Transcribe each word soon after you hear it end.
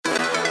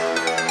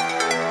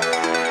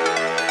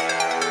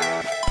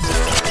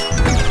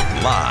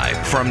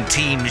From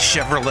Team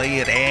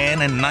Chevrolet at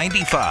Ann and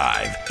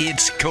 95,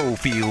 it's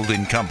Cofield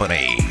and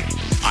Company.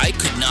 I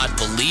could not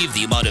believe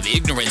the amount of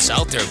ignorance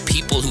out there,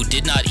 people who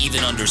did not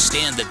even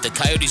understand that the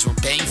Coyotes were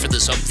paying for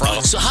this up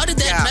front. So how did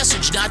that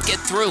message not get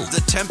through?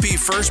 The Tempe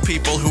First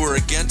people who were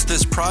against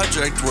this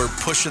project were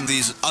pushing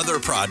these other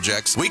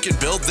projects. We can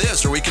build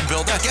this or we can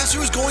build that. Guess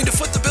who's going to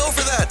foot the bill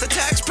for that? The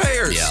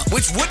taxpayers. Yeah.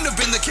 Which wouldn't have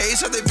been the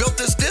case had they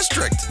built this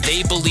district.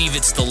 They believe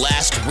it's the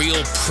last real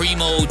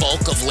primo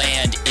bulk of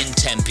land in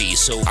Tempe.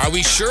 So are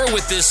we sure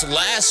with this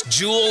last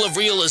jewel of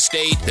real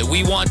estate that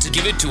we want to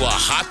give it to a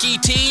hockey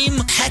team?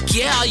 Heck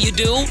yeah, you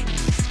do.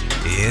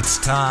 It's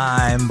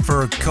time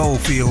for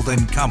Cofield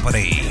and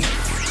Company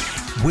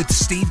with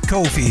Steve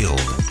Cofield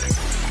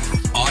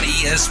on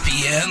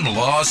ESPN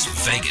Las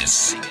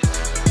Vegas.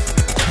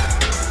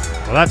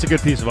 Well, that's a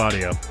good piece of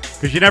audio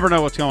because you never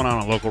know what's going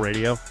on local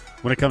radio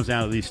when it comes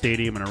down to these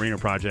stadium and arena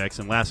projects.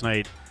 And last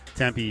night,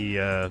 Tempe,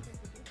 I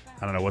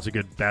don't know, what's a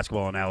good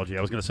basketball analogy?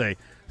 I was going to say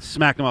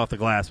smacked them off the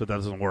glass, but that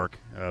doesn't work.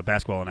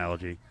 Basketball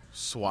analogy.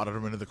 Swatted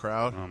them into the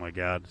crowd. Oh, my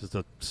God. Just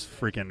a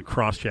freaking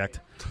cross-checked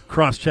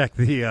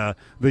the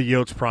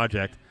Yotes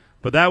project.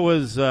 But that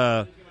was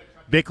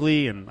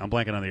Bickley, and I'm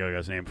blanking on the other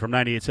guy's name, from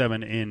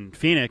 98.7 in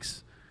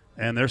Phoenix,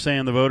 and they're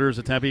saying the voters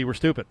at Tempe were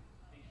stupid,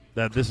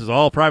 that this is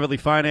all privately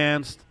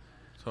financed,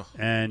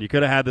 and you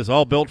could have had this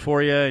all built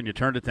for you, and you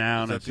turned it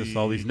down. It's just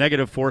all these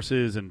negative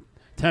forces in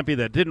Tempe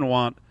that didn't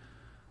want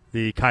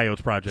the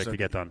Coyotes project to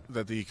get done. Is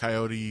that the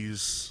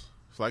Coyotes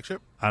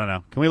flagship? I don't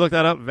know. Can we look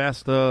that up?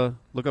 Vast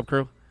lookup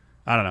crew?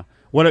 I don't know.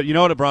 What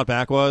it brought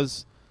back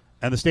was,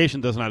 and the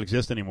station does not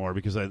exist anymore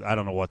because I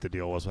don't know what the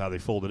deal was, how they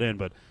folded in,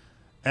 but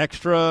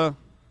Extra,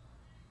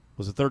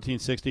 was it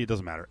 1360? It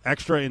doesn't matter.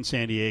 Extra in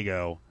San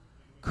Diego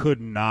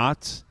could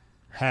not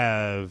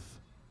have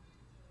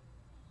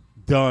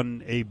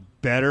done a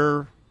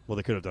better, well,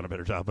 they could have done a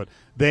better job, but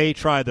they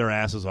tried their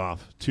asses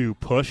off to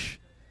push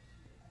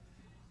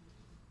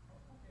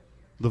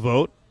the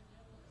vote,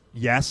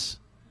 yes,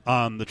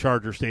 on the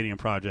Charger Stadium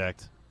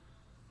project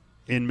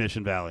in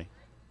Mission Valley.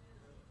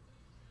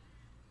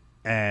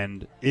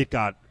 And it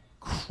got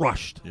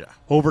crushed. Yeah.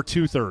 Over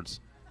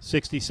 2/3,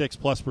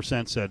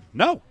 66+% said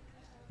no.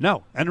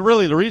 And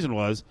really the reason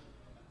was,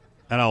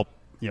 and I'll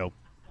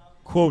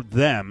quote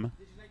them,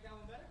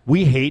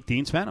 we hate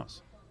Dean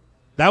Spanos.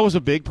 That was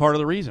a big part of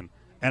the reason.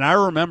 And I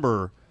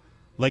remember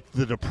like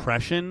the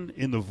depression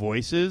in the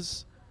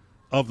voices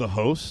of the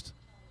host,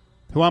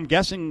 who I'm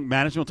guessing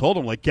management told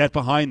him, like, get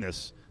behind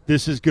this.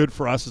 This is good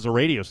for us as a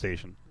radio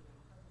station.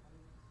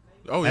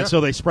 Oh, yeah. And so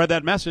they spread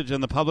that message,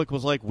 and the public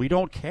was like, we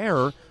don't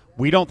care.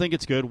 We don't think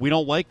it's good. We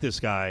don't like this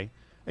guy.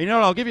 And you know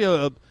what? I'll give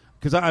you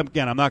because I'm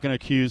not going to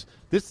accuse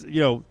this,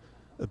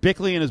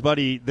 Bickley and his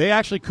buddy, they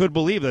actually could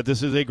believe that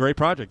this is a great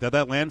project, that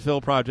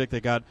landfill project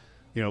that got,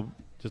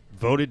 just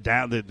voted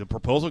down, the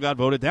proposal got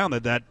voted down,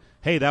 that,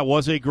 hey, that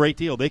was a great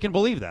deal. They can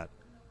believe that.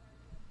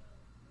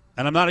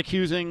 And I'm not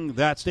accusing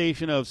that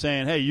station of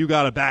saying, hey, you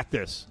got to back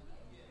this,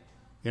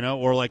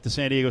 or like the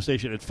San Diego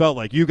station. It felt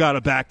like you got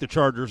to back the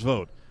Chargers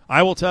vote.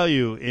 I will tell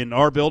you, in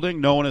our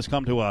building, no one has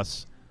come to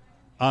us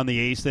on the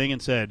A's thing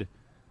and said,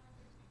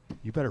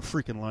 you better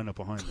freaking line up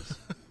behind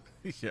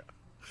this. Yeah.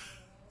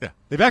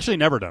 They've actually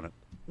never done it.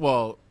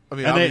 Well, I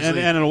mean, and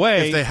in a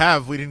way, if they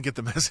have, we didn't get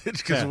the message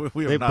because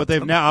we have not. But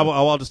they've now.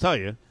 I'll just tell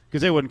you,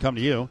 because they wouldn't come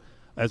to you,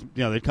 as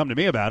they'd come to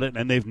me about it,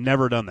 and they've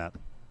never done that.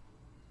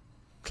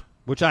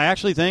 Which I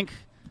actually think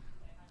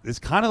is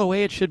kind of the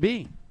way it should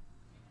be.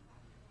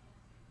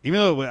 Even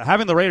though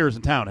having the Raiders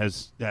in town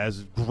has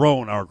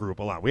grown our group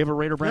a lot. We have a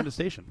Raider-branded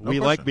station.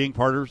 We like being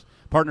partners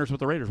with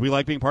the Raiders. We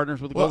like being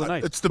partners with the Golden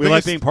Knights.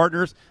 Like being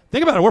partners.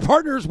 Think about it. We're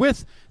partners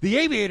with the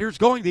Aviators,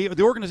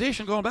 the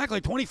organization going back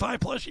like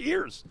 25-plus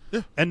years.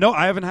 Yeah. And no,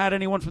 I haven't had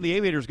anyone from the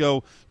Aviators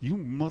go, you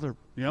mother,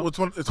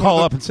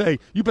 call up and say,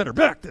 you better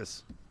back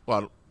this.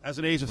 Well, as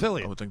an A's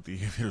affiliate. I would think the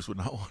Aviators would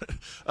not want it.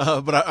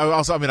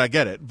 But I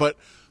get it. But,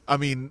 I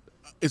mean,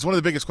 it's one of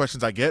the biggest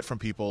questions I get from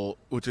people,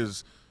 which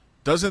is,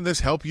 doesn't this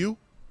help you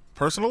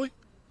personally?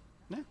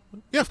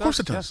 Yeah, of course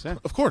it does. Yes, yeah.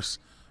 Of course.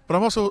 But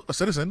I'm also a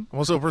citizen. I'm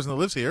also a person that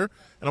lives here.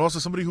 And I'm also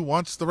somebody who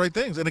wants the right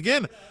things. And,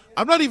 again,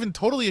 I'm not even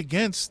totally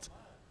against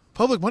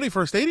public money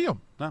for a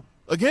stadium. No.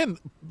 Again,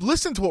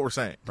 listen to what we're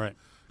saying. Right.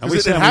 And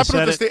it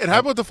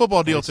happened with the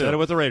football deal, too. Said it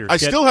with the Raiders. I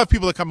still have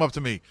people that come up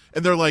to me,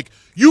 and they're like,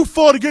 you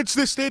fought against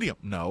this stadium.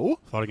 No.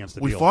 Fought against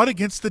the deal. We fought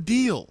against the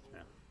deal. Yeah.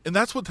 And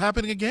that's what's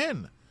happening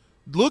again.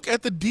 Look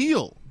at the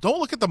deal. Don't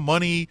look at the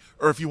money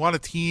or if you want a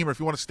team or if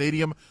you want a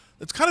stadium.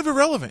 It's kind of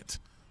irrelevant.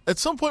 At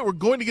some point, we're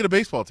going to get a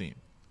baseball team,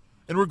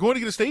 and we're going to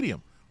get a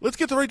stadium. Let's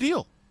get the right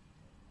deal.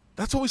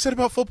 That's what we said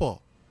about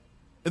football.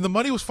 And the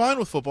money was fine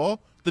with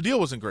football. The deal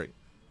wasn't great.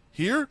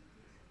 Here,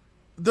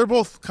 they're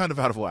both kind of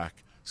out of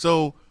whack.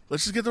 So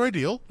let's just get the right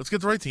deal. Let's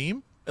get the right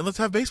team, and let's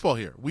have baseball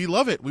here. We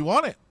love it. We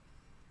want it.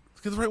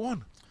 Let's get the right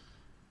one.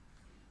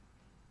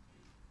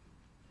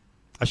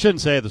 I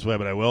shouldn't say it this way,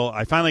 but I will.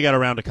 I finally got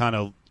around to kind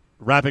of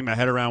wrapping my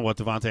head around what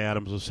Davante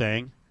Adams was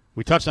saying.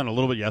 We touched on it a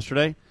little bit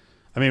yesterday.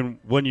 I mean,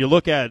 when you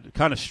look at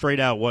kind of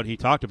straight out what he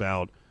talked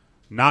about,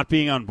 not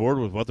being on board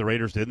with what the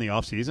Raiders did in the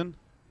offseason,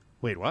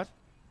 Wait, what?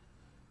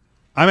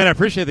 I mean, I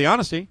appreciate the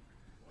honesty,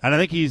 and I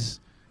think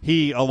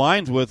he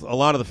aligns with a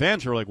lot of the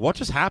fans who are like, what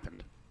just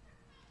happened?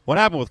 What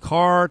happened with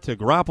Carr to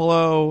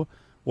Garoppolo?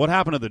 What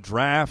happened to the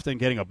draft and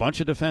getting a bunch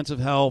of defensive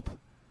help?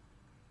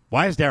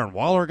 Why is Darren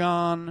Waller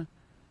gone?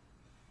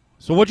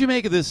 So what'd you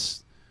make of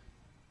this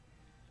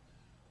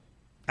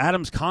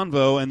Adams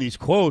convo and these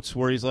quotes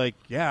where he's like,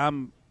 yeah, I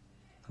don't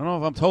know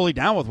if I'm totally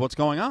down with what's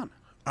going on.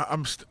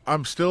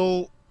 I'm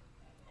still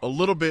a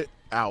little bit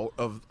out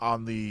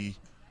on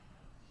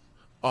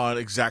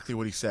exactly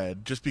what he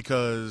said, just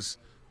because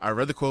I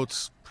read the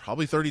quotes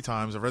probably 30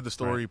 times. I've read the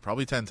story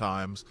probably 10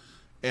 times,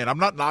 and I'm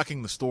not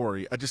knocking the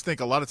story. I just think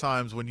a lot of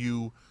times when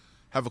you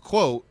have a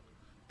quote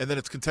and then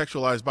it's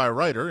contextualized by a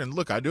writer, and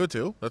look, I do it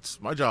too.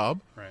 That's my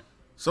job. Right.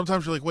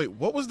 Sometimes you're like, wait,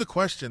 what was the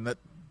question that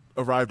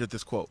arrived at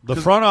this quote? The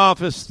front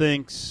office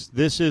thinks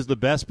this is the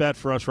best bet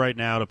for us right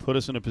now to put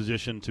us in a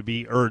position to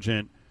be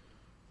urgent.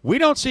 We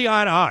don't see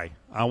eye to eye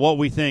on what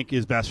we think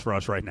is best for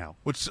us right now.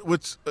 Which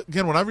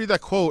again, when I read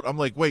that quote, I'm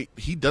like, wait,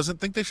 he doesn't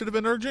think they should have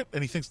been urgent,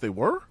 and he thinks they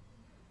were?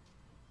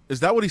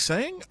 Is that what he's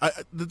saying?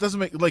 That doesn't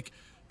make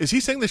is he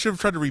saying they should have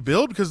tried to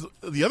rebuild? Because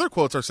the other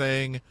quotes are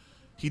saying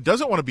he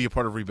doesn't want to be a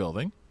part of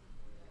rebuilding.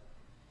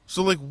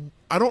 So,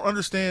 I don't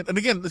understand. And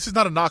again, this is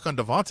not a knock on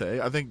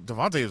Davante. I think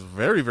Davante is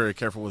very, very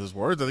careful with his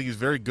words. I think he's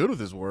very good with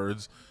his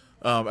words.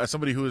 As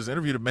somebody who has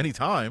interviewed him many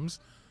times,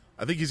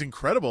 I think he's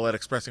incredible at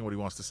expressing what he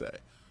wants to say.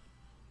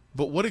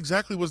 But what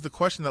exactly was the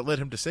question that led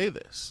him to say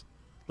this?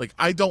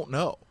 I don't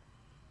know.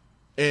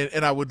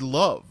 And I would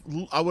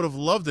have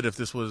loved it if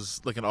this was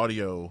an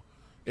audio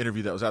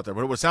interview that was out there.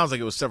 But it sounds like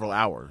it was several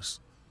hours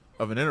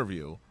of an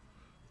interview.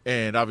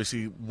 And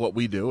obviously what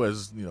we do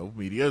as,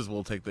 media is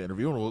we'll take the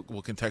interview and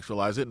we'll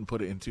contextualize it and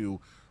put it into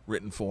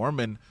written form.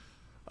 And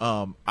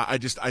I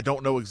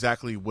don't know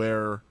exactly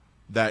where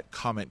that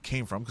comment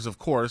came from, because, of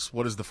course,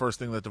 what is the first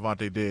thing that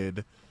Davante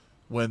did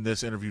when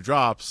this interview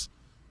drops?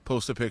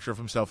 Post a picture of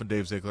himself and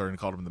Dave Ziegler and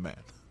called him the man.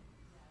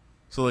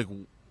 So,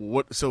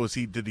 what? So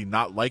did he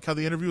not like how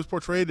the interview was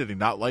portrayed? Did he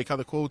not like how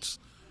the quotes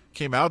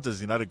came out?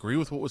 Does he not agree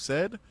with what was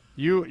said?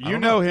 You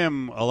know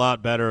him a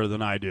lot better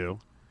than I do.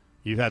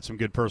 You've had some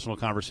good personal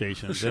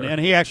conversations, sure.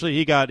 and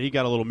he got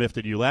a little miffed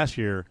at you last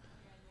year,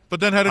 but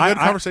then had a good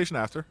conversation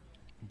after.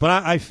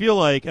 But I feel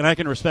like, and I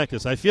can respect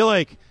this, I feel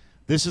like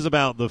this is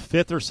about the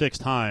fifth or sixth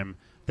time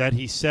that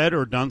he said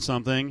or done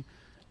something,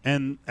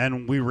 and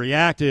we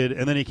reacted,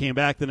 and then he came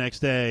back the next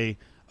day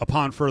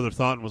upon further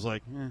thought and was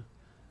like,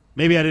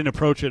 maybe I didn't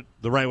approach it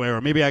the right way, or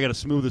maybe I got to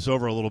smooth this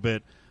over a little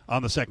bit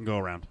on the second go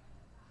around.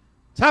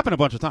 It's happened a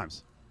bunch of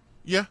times.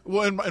 Yeah,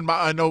 well, and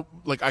I know,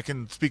 I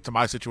can speak to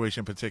my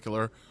situation in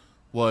particular.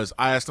 Was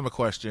I asked him a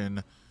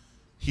question,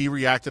 he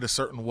reacted a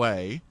certain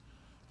way,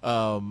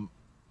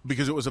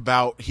 because it was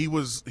about he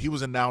was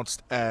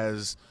announced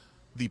as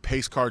the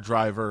pace car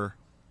driver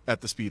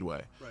at the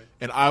Speedway, right.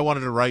 And I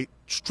wanted to write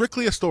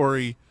strictly a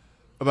story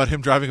about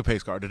him driving a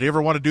pace car. Did he ever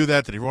want to do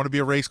that? Did he ever want to be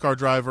a race car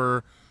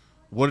driver?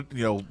 What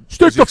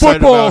stick to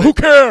football. Who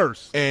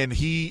cares? And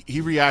he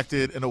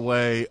reacted in a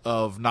way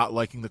of not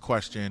liking the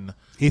question.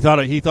 He thought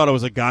it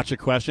was a gotcha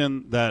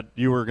question, that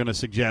you were going to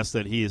suggest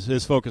that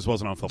his focus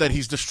wasn't on football. That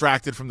he's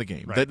distracted from the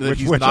game. Right. That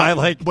he's which not, I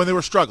like. When they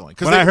were struggling.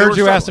 When I heard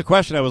you ask the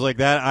question, I was like,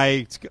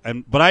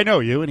 but I know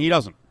you, and he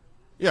doesn't.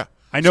 Yeah.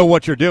 I know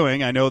what you're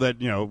doing. I know that,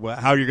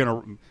 how you're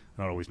going to –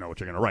 I don't always know what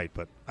you're going to write,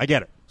 but I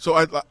get it. So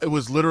it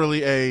was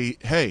literally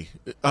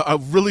I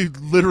really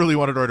literally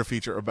wanted to write a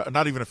feature about –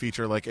 not even a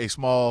feature, a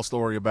small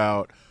story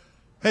about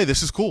 – hey,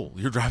 this is cool.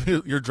 You're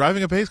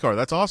driving a pace car.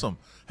 That's awesome.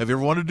 Have you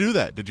ever wanted to do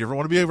that? Did you ever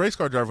want to be a race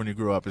car driver when you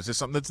grew up? Is this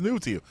something that's new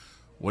to you?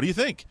 What do you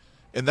think?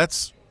 And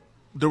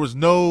there was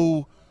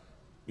no,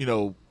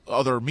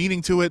 other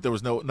meaning to it. There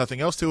was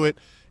nothing else to it.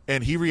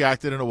 And he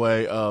reacted in a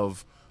way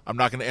of, I'm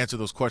not going to answer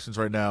those questions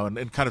right now,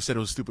 and kind of said it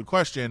was a stupid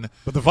question.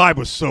 But the vibe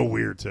was so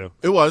weird too.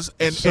 It was.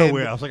 And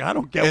weird. I was like, I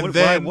don't get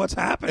what's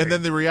happening. And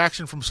then the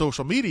reaction from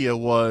social media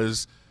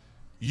was,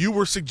 you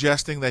were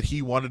suggesting that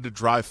he wanted to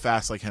drive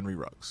fast like Henry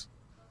Ruggs.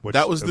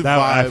 That was the vibe.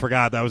 I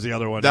forgot. That was the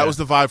other one. That was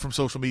the vibe from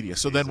social media.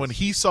 So then when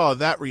he saw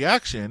that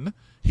reaction,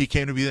 he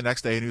came to me the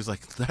next day and he was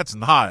like, that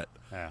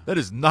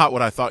is not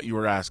what I thought you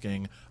were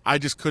asking. I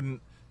just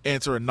couldn't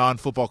answer a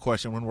non-football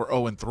question when we're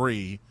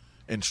 0-3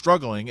 and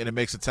struggling, and it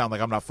makes it sound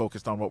like I'm not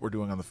focused on what we're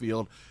doing on the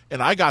field.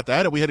 And I got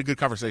that, and we had a good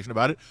conversation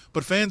about it.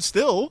 But fans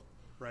still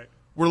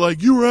were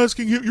like, you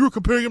were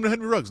comparing him to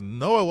Henry Ruggs.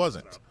 No, I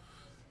wasn't. No.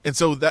 And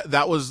so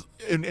that was,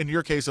 in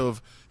your case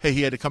of, hey,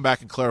 he had to come back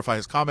and clarify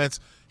his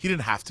comments. He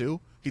didn't have to.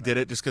 He did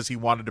it just because he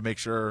wanted to make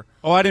sure.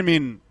 Oh, I didn't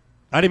mean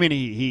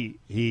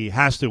he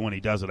has to when he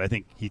does it. I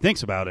think he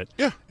thinks about it,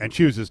 and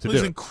chooses to do it.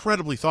 He's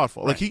incredibly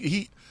thoughtful.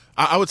 Right.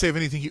 I would say if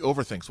anything, he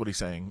overthinks what he's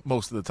saying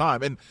most of the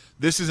time. And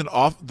this is an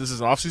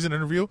off-season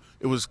interview.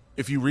 It was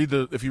if you read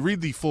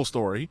the full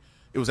story,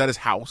 it was at his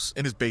house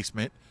in his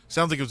basement.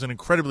 Sounds like it was an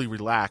incredibly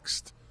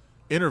relaxed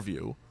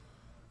interview,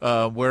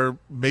 where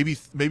maybe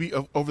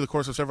over the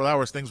course of several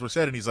hours things were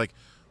said, and he's like,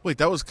 wait,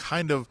 that was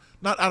kind of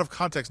not out of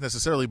context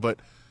necessarily, but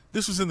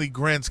this was in the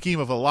grand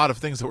scheme of a lot of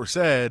things that were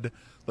said.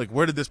 Like,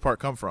 where did this part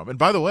come from? And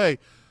by the way,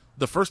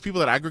 the first people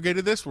that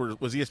aggregated this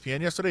was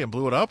ESPN yesterday and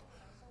blew it up.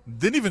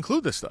 Didn't even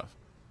include this stuff.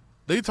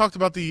 They talked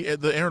about the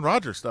Aaron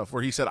Rodgers stuff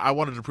where he said, I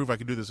wanted to prove I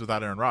could do this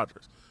without Aaron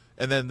Rodgers.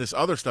 And then this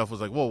other stuff was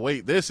like, well,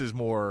 wait, this is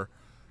more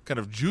kind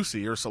of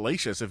juicy or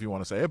salacious, if you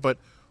want to say it. But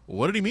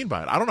what did he mean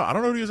by it? I don't know. I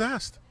don't know what he was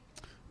asked.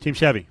 Team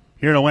Chevy,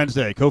 here on a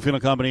Wednesday, Cofield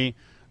and Company,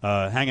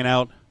 hanging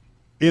out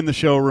in the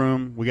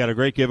showroom. We got a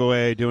great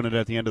giveaway, doing it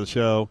at the end of the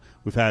show.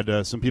 We've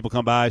had some people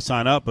come by,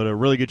 sign up, but a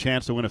really good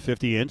chance to win a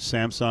 50-inch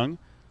Samsung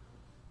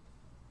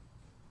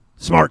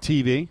Smart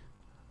TV.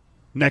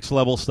 Next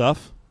level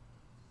stuff.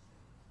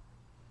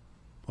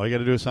 All you got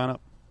to do is sign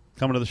up.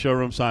 Come to the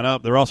showroom, sign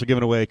up. They're also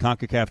giving away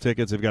CONCACAF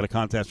tickets. They've got a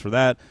contest for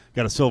that.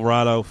 Got a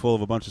Silverado full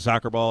of a bunch of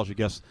soccer balls. You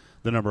guess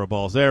the number of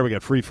balls there. We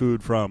got free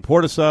food from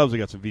Porta Subs. We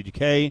got some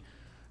VGK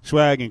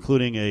swag,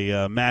 including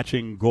a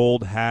matching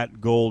gold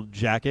hat, gold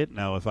jacket.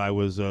 Now, if I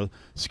was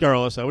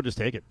Scarless, I would just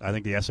take it. I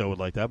think the SO would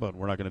like that, but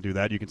we're not going to do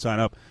that. You can sign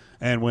up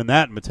and win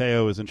that.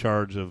 Mateo is in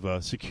charge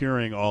of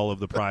securing all of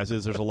the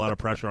prizes. There's a lot of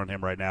pressure on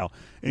him right now,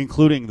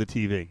 including the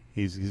TV.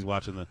 He's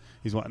watching the.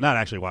 He's not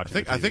actually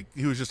watching. I think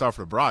he was just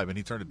offered a bribe and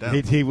he turned it down.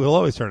 He will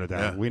always turn it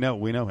down. Yeah. We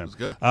know him. That's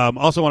good.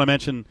 Also, want to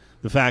mention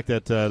the fact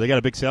that they got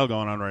a big sale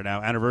going on right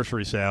now,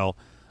 anniversary sale.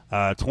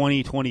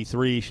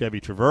 2023 Chevy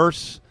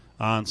Traverse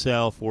on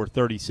sale for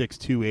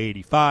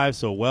 $36,285,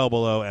 so well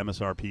below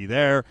MSRP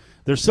there.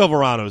 There's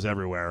Silverados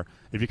everywhere.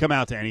 If you come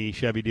out to any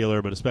Chevy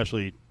dealer, but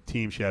especially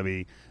Team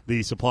Chevy,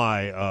 the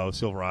supply of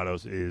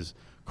Silverados is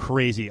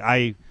crazy.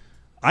 I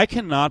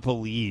cannot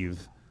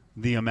believe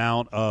the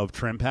amount of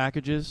trim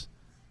packages.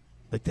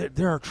 Like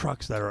there are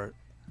trucks that are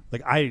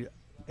like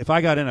if I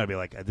got in, I'd be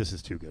like, this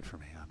is too good for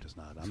me.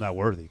 I'm not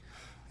worthy.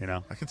 You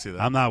know, I can see that.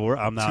 I'm not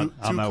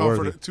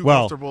worthy. Too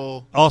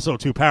comfortable. Also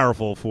too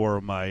powerful for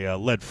my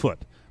lead foot.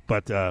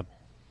 But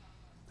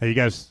hey, you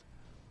guys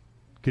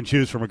can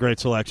choose from a great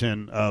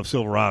selection of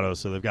Silverados,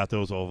 so they've got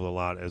those all over the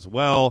lot as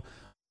well.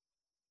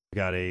 We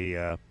got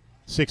a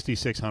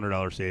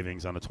 $6,600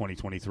 savings on a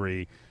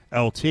 2023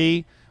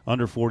 LT,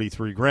 under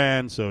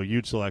 $43,000. So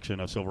huge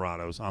selection of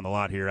Silverados on the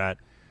lot here at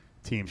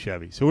Team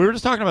Chevy. So we were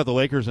just talking about the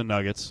Lakers and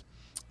Nuggets,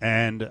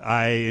 and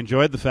I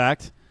enjoyed the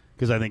fact,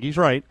 because I think he's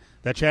right,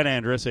 that Chad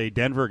Andrus, a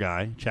Denver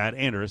guy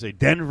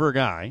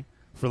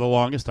for the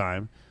longest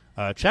time.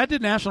 Chad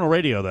did national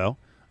radio, though.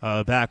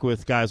 Back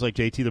with guys like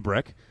JT the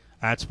Brick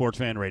at Sports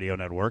Fan Radio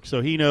Network. So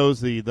he knows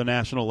the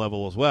national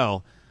level as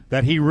well,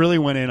 that he really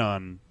went in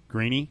on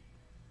Greeny.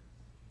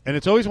 And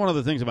it's always one of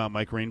the things about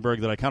Mike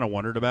Greenberg that I kind of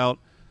wondered about.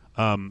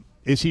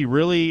 Is he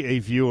really a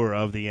viewer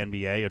of the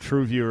NBA, a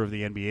true viewer of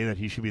the NBA, that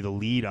he should be the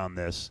lead on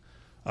this?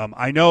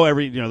 I know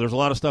there's a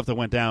lot of stuff that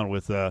went down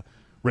with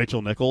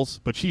Rachel Nichols,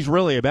 but she's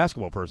really a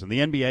basketball person. The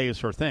NBA is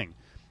her thing.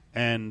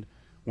 And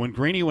when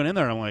Greeny went in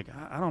there, I'm like,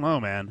 I don't know,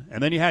 man.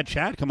 And then you had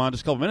Chad come on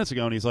just a couple minutes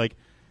ago, and he's like,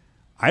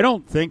 I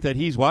don't think that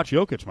he's watched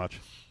Jokic much.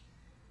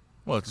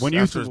 Well, it's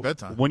after his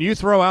bedtime. When you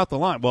throw out the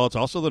line, well, it's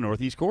also the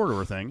Northeast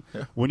Corridor thing.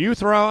 Yeah. When you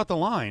throw out the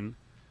line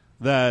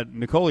that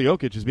Nikola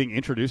Jokic is being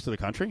introduced to the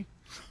country,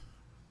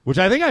 which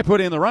I think I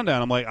put in the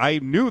rundown, I'm like, I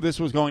knew this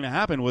was going to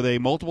happen with a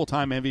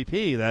multiple-time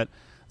MVP, that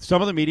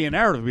some of the media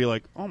narrative would be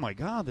like, oh, my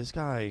God, this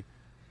guy,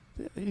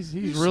 he's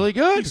really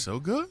good. He's so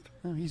good.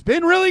 He's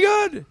been really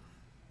good.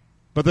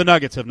 But the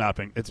Nuggets have not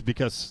been. It's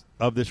because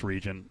of this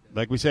region.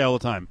 Like we say all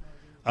the time,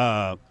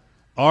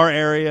 our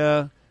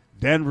area,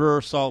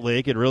 Denver, Salt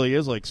Lake, it really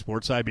is like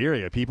sports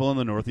Siberia. People in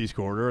the Northeast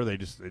Corridor, they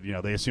just,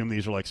 they assume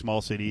these are like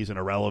small cities and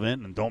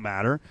irrelevant and don't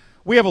matter.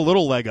 We have a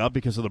little leg up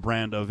because of the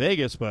brand of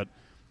Vegas, but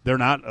they're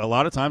not. A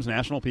lot of times,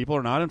 national people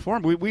are not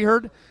informed. We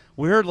heard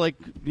like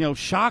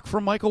shock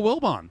from Michael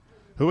Wilbon,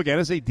 who again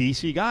is a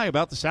DC guy,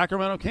 about the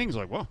Sacramento Kings.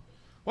 Like,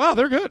 wow,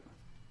 they're good.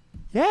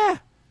 Yeah,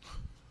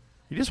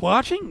 you're just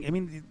watching. I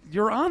mean,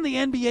 you're on the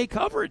NBA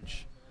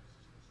coverage.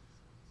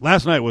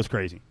 Last night was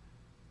crazy.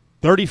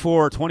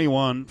 34,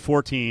 21,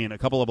 14, a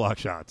couple of block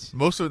shots.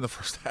 Most of it in the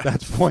first half.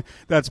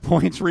 That's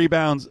points,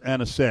 rebounds,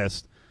 and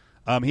assists.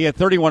 He had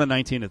 31 and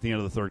 19 at the end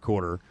of the third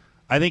quarter.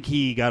 I think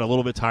he got a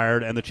little bit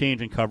tired, and the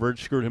change in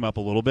coverage screwed him up a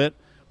little bit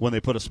when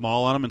they put a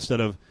small on him instead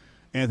of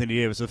Anthony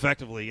Davis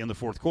effectively in the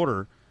fourth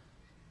quarter.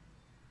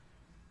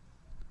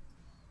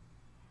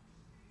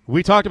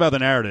 We talked about the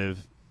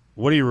narrative.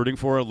 What are you rooting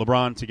for?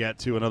 LeBron to get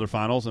to another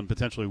finals and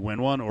potentially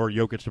win one, or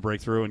Jokic to break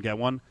through and get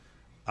one?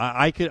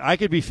 I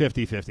could be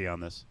 50-50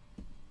 on this.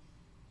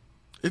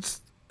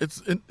 It's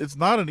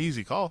not an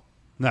easy call.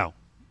 No.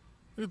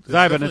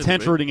 I have an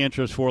intense rooting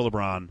interest for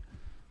LeBron,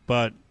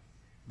 but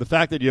the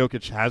fact that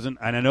Jokic hasn't,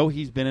 and I know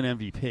he's been an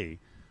MVP,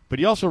 but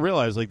you also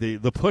realize like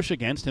the push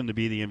against him to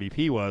be the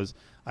MVP was,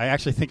 I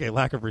actually think, a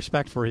lack of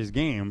respect for his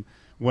game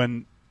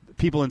when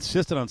people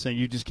insisted on saying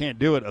you just can't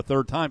do it a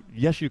third time.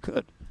 Yes, you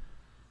could.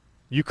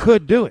 You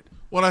could do it.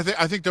 Well,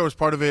 I think there was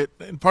part of it,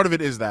 and part of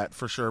it is that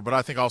for sure, but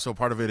I think also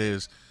part of it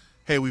is,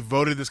 hey, we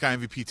voted this guy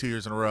MVP 2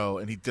 years in a row,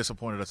 and he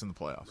disappointed us in the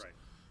playoffs. Right.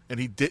 And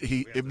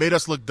it made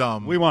us look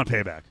dumb. We want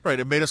payback. Right,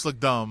 it made us look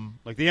dumb.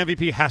 Like the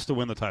MVP has to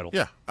win the title.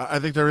 Yeah, I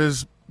think there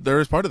is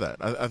part of that.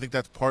 I think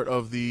that's part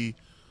of the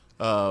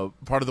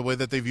way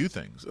that they view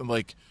things. And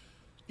like,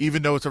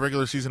 even though it's a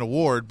regular season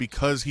award,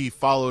 because he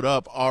followed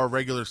up our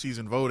regular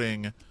season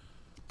voting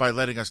by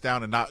letting us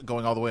down and not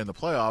going all the way in the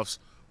playoffs,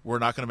 we're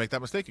not going to make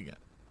that mistake again.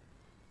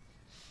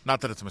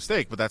 Not that it's a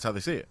mistake, but that's how they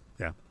see it.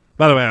 Yeah.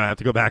 By the way, I have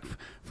to go back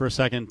for a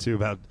second to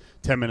about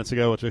 10 minutes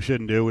ago, which I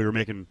shouldn't do. We were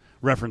making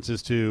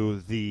references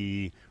to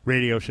the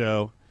radio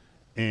show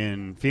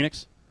in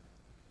Phoenix.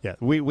 Yeah,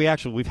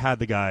 we've had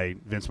the guy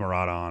Vince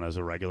Marotta on as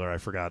a regular. I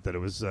forgot that it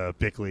was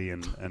Bickley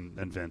and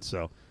Vince.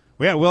 So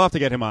we'll have to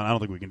get him on. I don't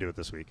think we can do it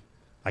this week.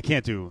 I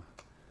can't do.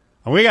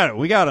 We got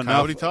enough.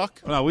 Coyote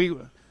talk?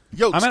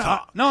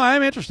 No,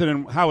 I'm interested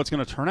in how it's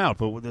going to turn out.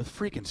 But with the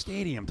freaking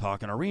stadium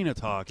talk and arena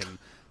talk and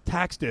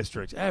tax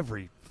districts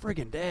every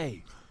friggin'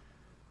 day,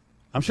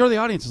 I'm sure the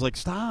audience is like,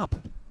 stop.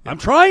 I'm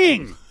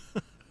trying.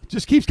 It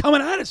just keeps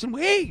coming at us in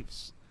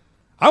waves.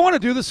 I want to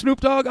do the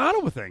Snoop Dogg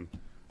Ottawa thing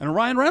and a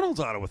Ryan Reynolds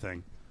Ottawa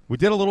thing. We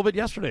did a little bit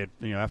yesterday,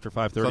 after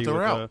 5:30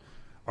 with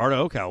Arda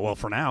Ocal. Well,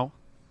 for now.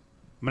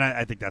 I mean,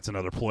 I think that's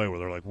another ploy where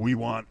they're like, we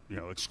want,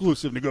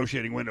 exclusive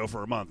negotiating window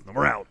for a month, and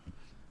we're out.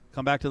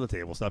 Come back to the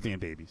table. Stop being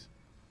babies.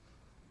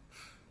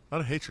 A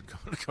lot of hatred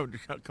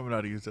coming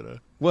out of you today.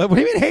 What do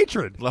you mean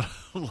hatred? A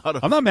lot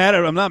of I'm not mad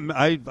at.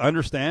 I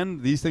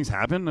understand these things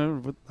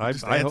happen.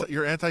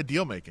 You're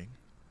anti-deal making.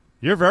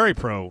 You're very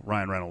pro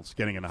Ryan Reynolds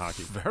getting into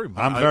hockey. Very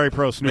much. I'm very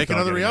pro Snoop Dogg. Make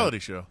another reality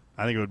show.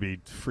 I think it would be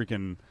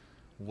freaking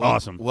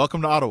awesome.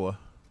 Welcome to Ottawa.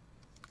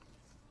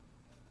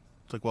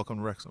 It's like welcome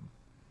to Wrexham.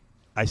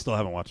 I still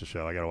haven't watched the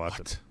show. I got to watch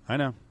it. I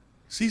know.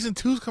 Season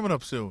 2's coming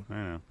up soon. I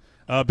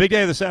know. Big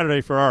day of the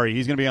Saturday for Ari.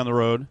 He's going to be on the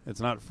road. It's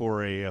not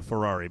for a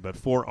Ferrari, but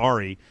for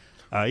Ari.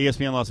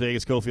 ESPN Las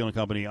Vegas, Cofield and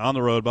Company on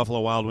the road.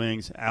 Buffalo Wild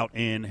Wings out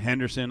in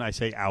Henderson. I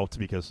say out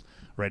because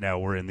right now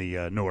we're in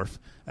the north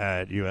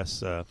at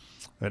US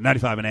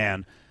 95 and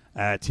Ann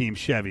at Team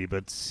Chevy.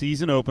 But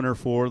season opener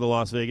for the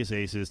Las Vegas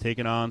Aces,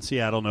 taking on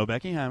Seattle. No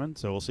Becky Hammond,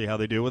 so we'll see how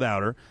they do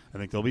without her. I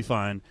think they'll be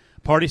fine.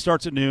 Party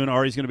starts at noon.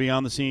 Ari's going to be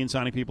on the scene,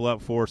 signing people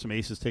up for some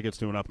Aces tickets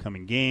to an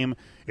upcoming game.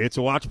 It's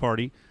a watch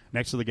party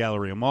next to the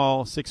Galleria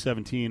Mall,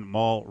 617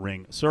 Mall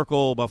Ring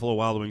Circle. Buffalo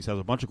Wild Wings has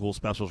a bunch of cool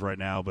specials right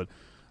now, but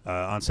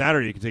on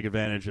Saturday you can take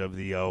advantage of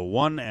the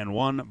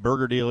 1-and-1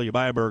 burger deal. You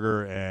buy a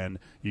burger, and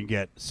you can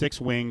get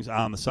 6 wings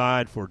on the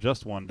side for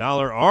just $1.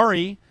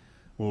 Ari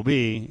will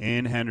be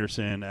in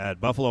Henderson at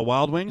Buffalo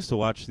Wild Wings to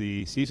watch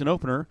the season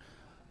opener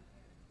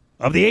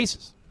of the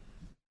Aces.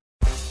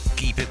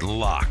 Keep it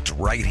locked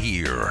right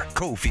here.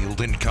 Cofield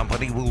and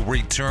Company will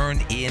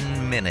return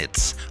in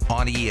minutes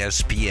on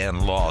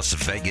ESPN Las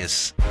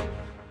Vegas.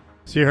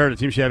 So you heard it,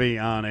 Team Chevy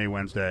on a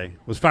Wednesday.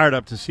 Was fired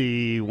up to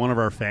see one of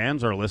our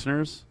fans, our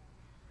listeners,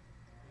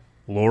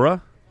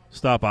 Laura,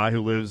 stop by,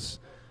 who lives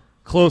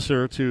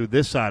closer to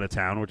this side of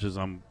town, which is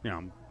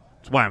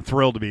that's why I'm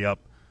thrilled to be up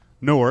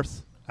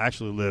north. I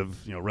actually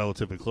live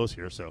relatively close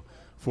here, so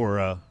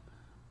for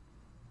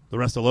the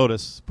rest of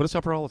Lotus, put us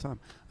up here all the time.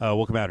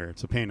 We'll come out here.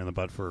 It's a pain in the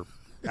butt for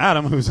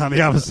Adam, who's on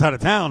the opposite side of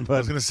town. But I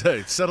was going to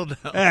say, settle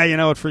down. Yeah, you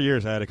know what? For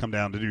years, I had to come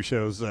down to do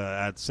shows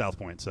at South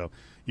Point, so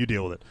you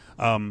deal with it.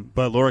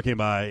 But Laura came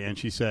by, and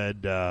she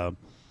said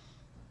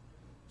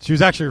she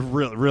was actually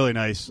really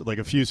nice, like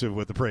effusive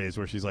with the praise,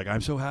 where she's like,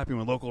 I'm so happy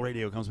when local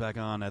radio comes back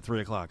on at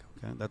 3 o'clock.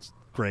 Okay, that's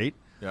great.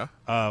 Yeah.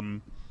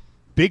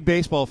 Big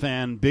baseball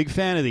fan, big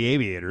fan of the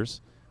Aviators,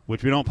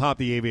 which we don't pop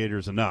the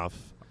Aviators enough.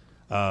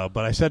 But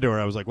I said to her,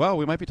 I was like, well,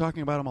 we might be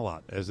talking about them a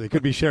lot, as they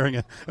could be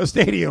sharing a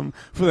stadium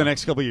for the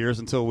next couple of years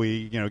until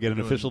we get an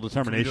official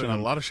determination. On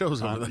a lot of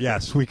shows over there.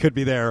 Yes, we could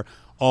be there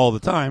all the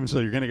time, so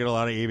you're going to get a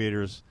lot of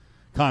Aviators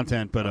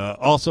content. But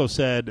also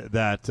said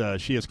that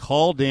she has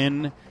called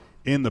in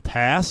the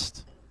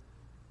past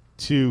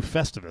to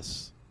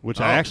Festivus, which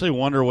I actually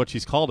wonder what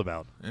she's called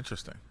about.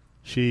 Interesting.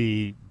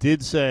 She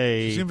did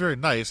say... She seemed very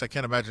nice. I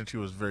can't imagine she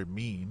was very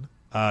mean.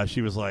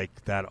 She was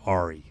like, that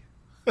Ari.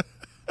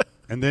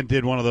 And then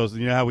did one of those,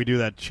 how we do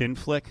that chin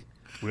flick,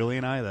 Willie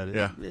and I?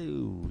 Yeah.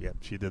 Ooh, yep,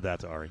 she did that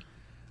to Ari.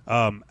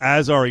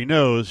 As Ari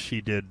knows, she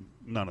did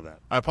none of that.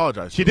 I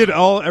apologize. She did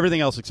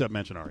everything else except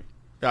mention Ari.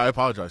 Yeah, I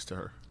apologize to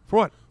her. For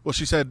what? Well,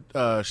 she said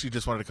she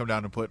just wanted to come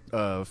down and put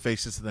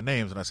faces to the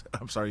names, and I said,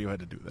 I'm sorry you had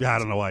to do that. Yeah, I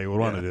don't know why you would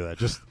want to do that.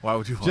 Just why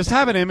would you want just to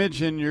have an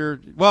image in your...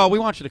 Well, we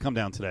want you to come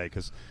down today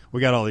because we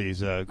got all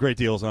these great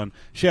deals on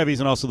Chevys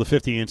and also the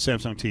 50-inch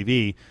Samsung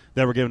TV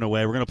that we're giving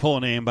away. We're going to pull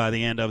a name by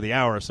the end of the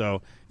hour.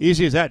 So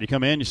easy as that. You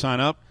come in, you sign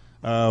up.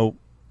 You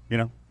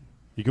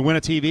can win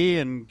a TV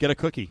and get a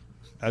cookie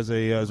as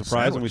a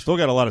prize, and we still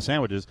got a lot of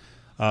sandwiches.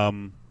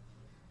 I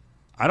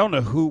don't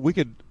know who we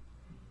could...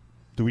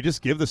 Do we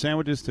just give the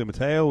sandwiches to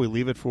Mateo? We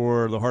leave it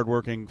for the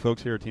hardworking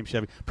folks here at Team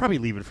Chevy? Probably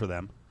leave it for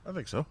them. I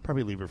think so.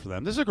 Probably leave it for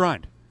them. This is a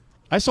grind.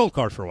 I sold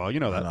cars for a while. You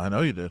know that. I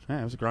know you did.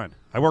 Yeah, it was a grind.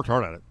 I worked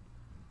hard at it.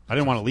 I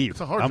didn't want to leave.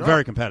 It's a hard I'm job.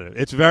 very competitive.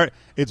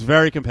 It's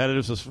very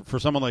competitive. So for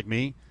someone like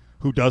me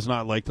who does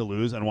not like to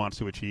lose and wants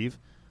to achieve,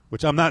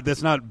 which I'm not.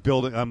 That's not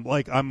building.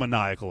 I'm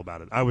maniacal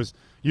about it.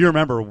 You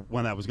remember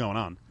when that was going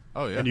on?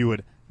 Oh yeah. And you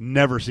would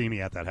never see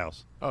me at that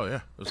house. Oh yeah,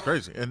 it was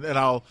crazy. And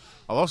I'll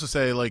also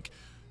say, like,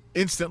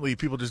 instantly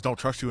people just don't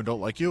trust you and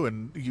don't like you,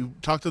 and you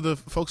talk to the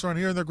folks around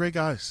here and they're great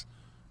guys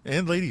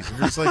and ladies, and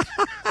you're just like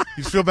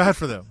You just feel bad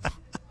for them.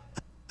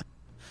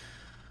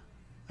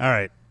 All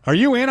right. Are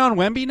you in on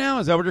Wemby now?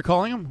 Is that what you're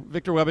calling him?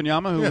 Victor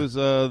Wembanyama, who was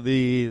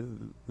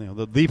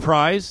the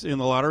prize in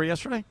the lottery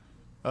yesterday?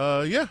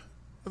 Yeah,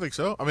 I think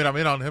so. I mean, I'm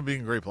in on him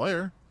being a great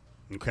player.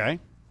 Okay.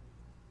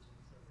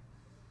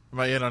 Am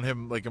I in on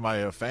him? Like, am I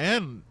a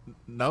fan?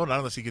 No, not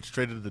unless he gets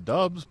traded to the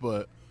Dubs.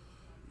 But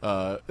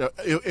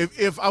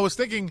if I was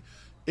thinking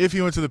if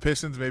he went to the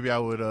Pistons, maybe I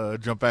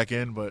would jump back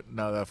in. But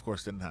no, that of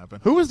course didn't happen.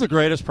 Who is the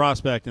greatest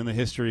prospect in the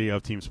history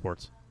of team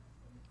sports?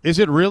 Is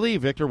it really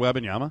Victor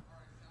Wembanyama?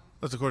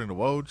 That's according to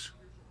Woj.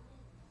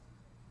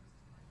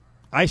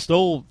 I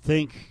still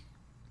think,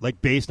 like,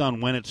 based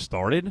on when it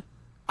started,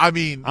 I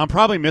mean, I'm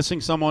probably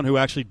missing someone who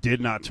actually did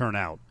not turn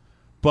out.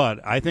 But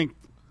I think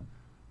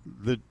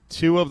the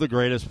two of the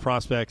greatest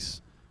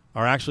prospects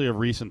are actually of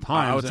recent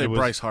times. I would say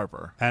Bryce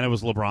Harper. And it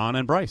was LeBron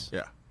and Bryce.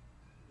 Yeah.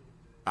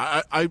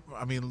 I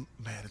mean,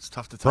 man, it's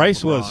tough to tell.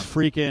 Bryce was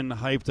freaking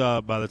hyped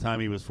up by the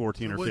time he was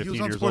 14 or 15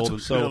 years old. And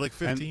so, like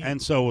 15.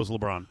 And so was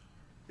LeBron.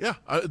 Yeah,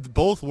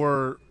 both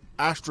were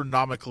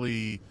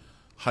astronomically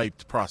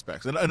hyped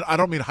prospects. And I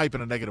don't mean hype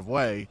in a negative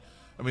way.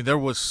 I mean, there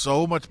was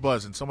so much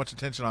buzz and so much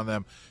attention on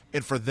them.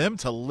 And for them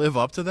to live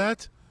up to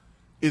that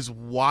is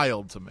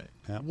wild to me.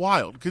 Yeah.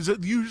 Wild. Because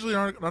usually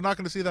are not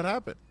going to see that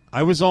happen.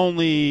 I was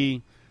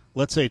only,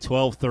 let's say,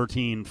 12,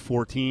 13,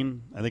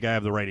 14. I think I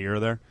have the right ear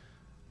there.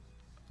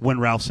 When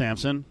Ralph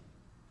Sampson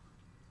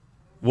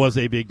was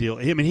a big deal.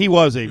 I mean, he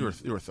was a... You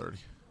were 30.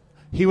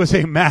 He was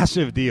a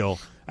massive deal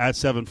at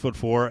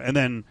 7'4", and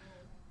then...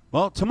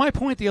 Well, to my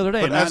point the other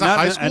day. But as a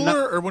high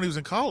schooler or when he was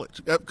in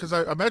college? Because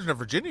I imagine at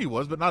Virginia he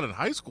was, but not in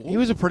high school. He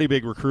was a pretty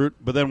big recruit,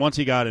 but then once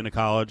he got into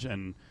college,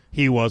 and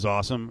he was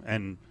awesome,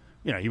 and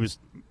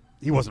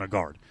he wasn't a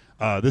guard.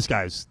 This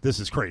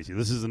is crazy.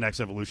 This is the next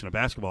evolution of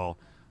basketball.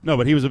 No,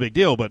 but he was a big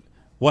deal. But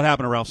what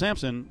happened to Ralph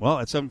Sampson? Well,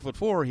 at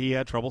 7'4", he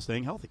had trouble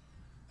staying healthy,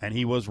 and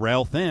he was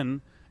rail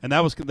thin. And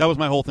that was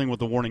my whole thing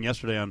with the warning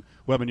yesterday on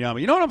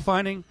Wembanyama. You know what I'm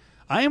finding?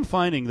 I am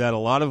finding that a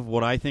lot of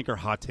what I think are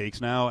hot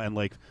takes now and,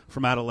 like,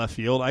 from out of left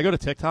field, I go to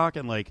TikTok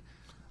and, like,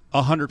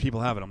 100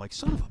 people have it. I'm like,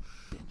 son of a bitch.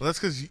 Well, that's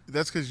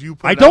because you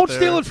put it I don't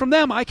steal it from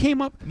them. I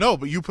came up. No,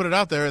 but you put it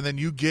out there, and then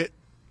you get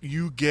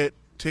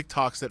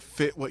TikToks that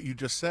fit what you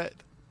just said.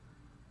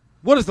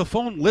 What, is the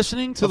phone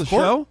listening to the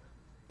show?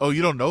 Oh,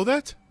 you don't know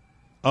that?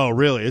 Oh,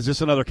 really? Is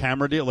this another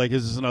camera deal? Like,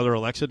 is this another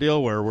Alexa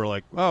deal where we're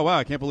like, oh, wow,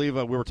 I can't believe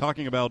we were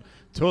talking about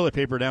toilet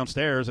paper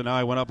downstairs, and now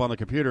I went up on the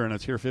computer, and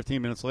it's here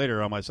 15 minutes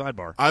later on my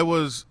sidebar. I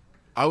was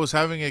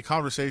having a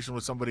conversation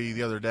with somebody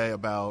the other day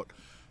about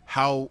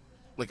how,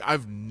 like,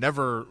 I've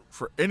never,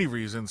 for any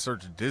reason,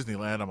 searched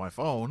Disneyland on my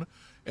phone,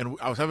 and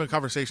I was having a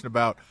conversation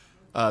about,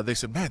 they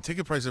said, man,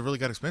 ticket prices have really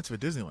got expensive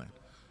at Disneyland.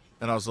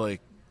 And I was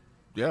like,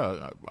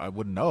 yeah, I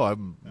wouldn't know.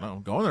 I'm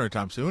not going there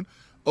anytime soon.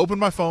 Open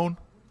my phone,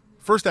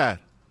 first ad.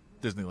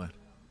 Disneyland.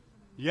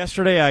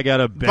 Yesterday, I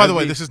got a bevy. By the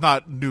way, this is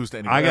not news to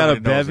anyone. I got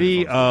a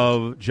bevy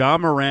of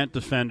John Morant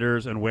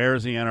defenders and where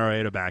is the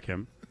NRA to back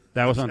him.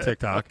 That was on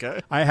TikTok.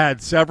 Okay. I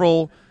had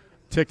several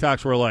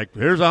TikToks where like,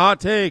 here's a hot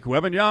take,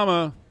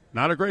 Wembanyama,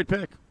 not a great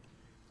pick.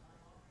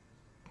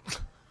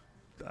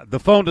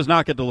 The phone does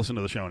not get to listen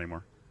to the show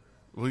anymore.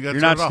 Well, you're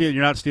not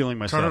stealing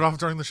my stuff. Turn it off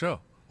during the show.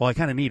 Well, I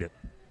kind of need it.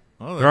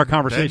 Well, there are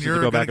conversations to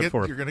go back and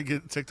forth. You're going to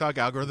get TikTok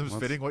algorithms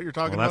fitting what you're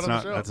talking about on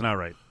the show. That's not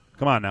right.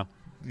 Come on now.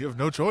 You have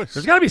no choice.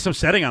 There's got to be some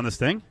setting on this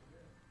thing.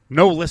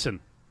 No listen.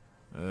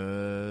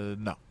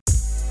 No.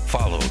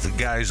 Follow the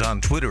guys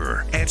on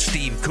Twitter at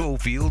Steve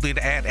Cofield and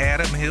at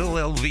Adam Hill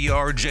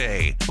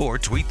LVRJ, or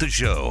tweet the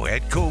show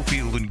at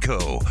Cofield &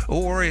 Co.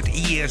 or at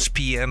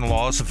ESPN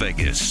Las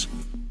Vegas.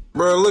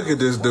 Bro, look at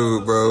this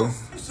dude, bro.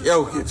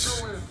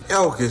 Jokic,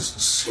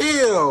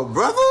 chill,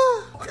 brother.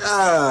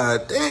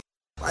 God damn.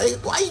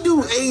 Why you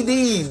do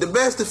AD, the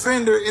best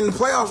defender in the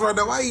playoffs right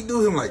now? Why you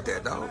do him like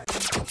that, dog?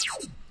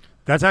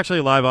 That's actually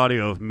live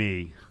audio of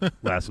me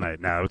last night.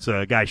 Now it's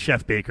a guy,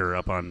 Chef Baker,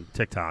 up on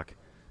TikTok,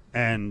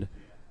 and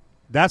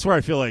that's where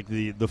I feel like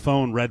the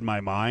phone read my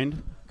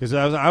mind because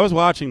I was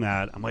watching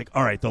that. I'm like,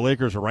 all right, the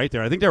Lakers are right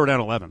there. I think they were down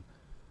 11.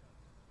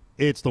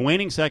 It's the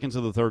waning seconds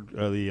of the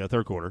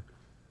third quarter.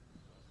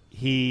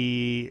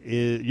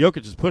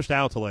 Jokic is pushed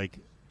out to like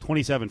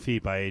 27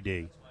 feet by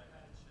AD,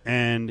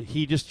 and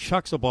he just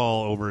chucks a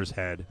ball over his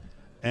head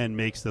and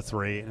makes the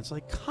three. And it's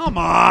like, come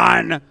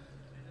on.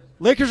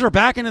 Lakers are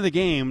back into the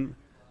game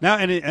now,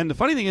 and the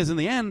funny thing is, in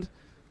the end,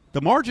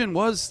 the margin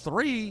was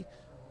 3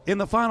 in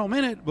the final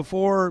minute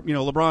before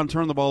LeBron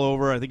turned the ball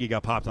over. I think he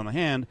got popped on the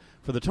hand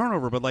for the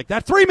turnover, but like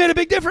that 3 made a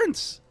big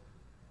difference.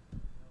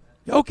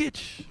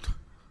 Jokic,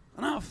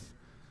 enough.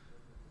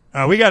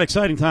 We got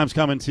exciting times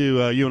coming to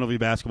UNLV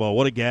basketball.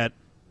 What a get!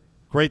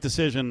 Great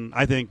decision,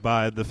 I think,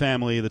 by the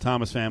family, the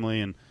Thomas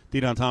family, and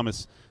Dedan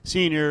Thomas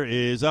Sr.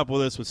 is up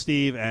with us with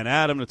Steve and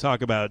Adam to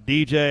talk about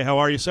DJ. How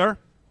are you, sir?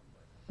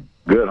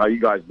 Good. How you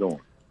guys doing?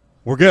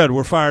 We're good.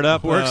 We're fired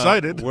up. We're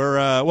excited.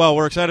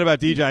 We're excited about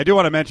DJ. I do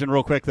want to mention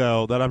real quick,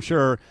 though, that I'm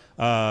sure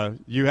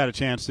you had a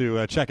chance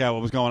to check out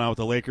what was going on with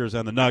the Lakers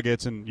and the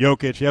Nuggets and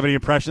Jokic. You have any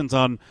impressions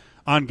on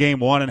Game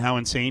 1 and how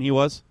insane he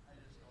was?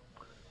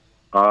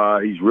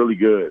 He's really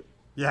good.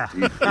 Yeah.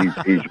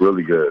 He's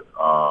really good.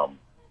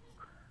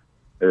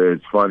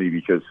 It's funny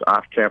because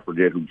I can't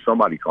forget who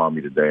somebody called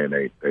me today, and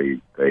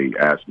they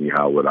asked me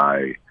how would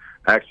I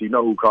actually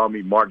know who called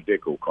me. Mark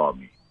Dickel called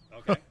me,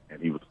 Okay.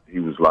 and he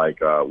was like,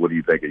 "What do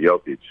you think of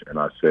Jokic?" And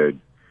I said,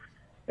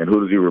 "And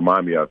who does he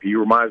remind me of?" He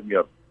reminds me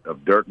of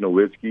Dirk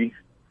Nowitzki,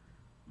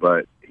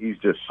 but he's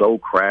just so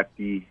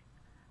crafty.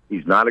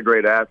 He's not a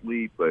great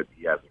athlete, but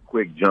he has a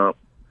quick jump.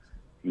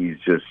 He's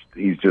just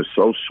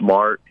so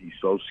smart. He's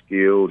so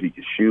skilled. He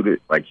can shoot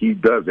it. Like, he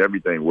does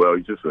everything well.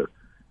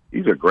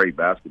 He's a great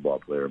basketball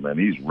player, man.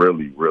 He's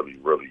really, really,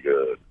 really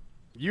good.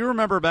 You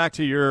remember back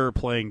to your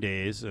playing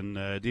days, and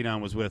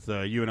Dedan was with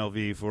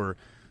UNLV for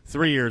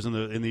 3 years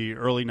in the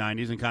early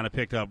 '90s, and kind of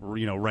picked up,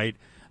 right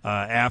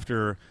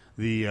after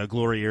the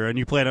glory era. And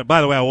you played.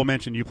 By the way, I will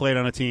mention you played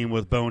on a team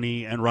with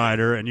Boney and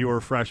Ryder, and you were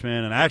a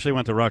freshman. And I actually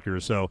went to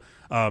Rutgers, so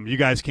you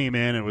guys came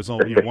in. It was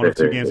only one of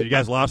 2 games that you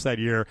guys lost that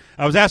year.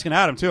 I was asking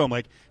Adam too. I'm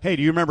like, hey,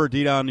 do you remember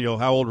Dedan?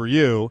 How old were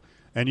you?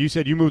 And you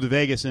said you moved to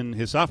Vegas in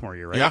his sophomore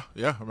year, right?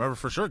 Yeah. I remember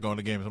for sure going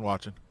to games and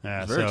watching. Yeah,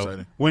 it was very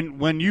exciting.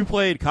 When you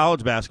played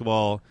college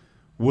basketball,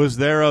 was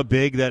there a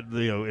big that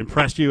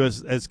impressed you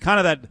as kind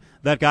of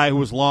that guy who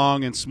was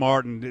long and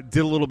smart and did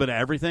a little bit of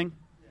everything?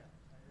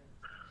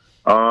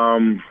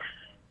 I'm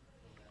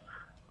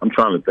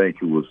trying to think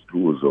who was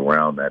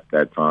around at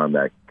that time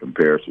that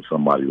compares to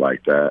somebody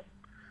like that.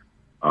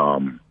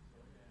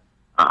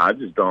 I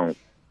just don't.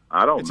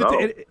 I don't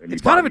know.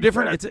 It's kind of a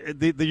different.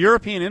 It's the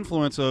European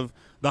influence of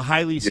the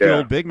highly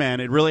skilled big man.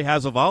 It really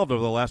has evolved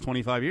over the last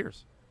 25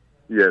 years.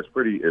 Yeah,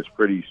 it's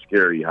pretty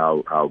scary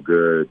how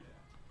good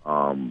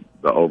the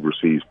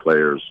overseas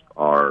players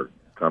are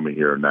coming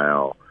here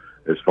now.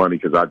 It's funny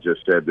because I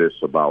said this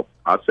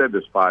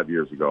 5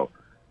 years ago,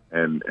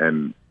 and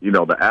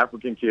the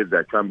African kids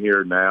that come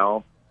here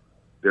now,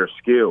 they're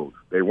skilled.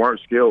 They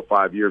weren't skilled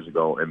 5 years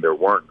ago, and there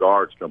weren't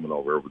guards coming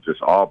over. It was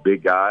just all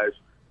big guys.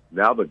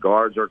 Now the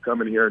guards are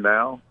coming here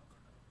now,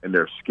 and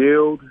they're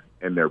skilled,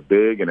 and they're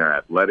big, and they're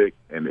athletic,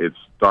 and it's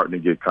starting to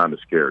get kind of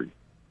scary.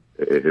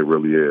 It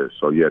really is.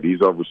 So yeah,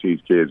 these overseas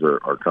kids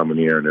are coming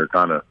here, and they're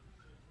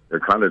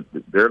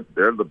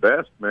the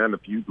best, man.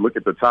 If you look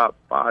at the top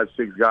 5,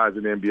 6 guys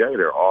in the NBA,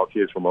 they're all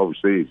kids from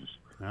overseas.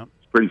 Yep.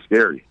 It's pretty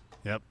scary.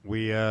 Yep.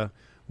 You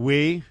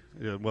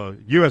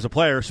as a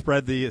player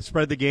spread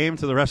the game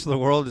to the rest of the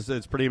world.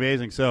 It's pretty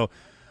amazing. So,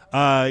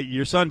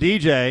 your son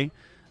DJ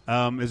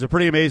is a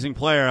pretty amazing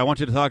player. I want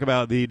you to talk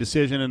about the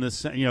decision in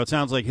this. It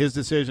sounds like his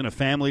decision, a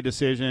family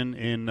decision,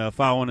 in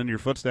following in your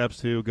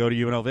footsteps to go to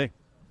UNLV.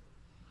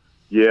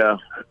 Yeah,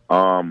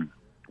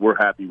 we're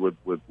happy with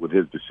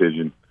his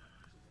decision,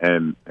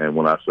 and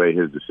when I say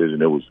his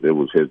decision, it was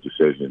his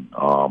decision.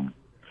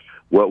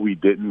 What we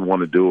didn't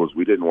want to do is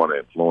we didn't want to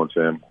influence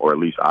him, or at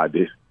least I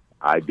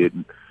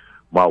didn't.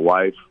 My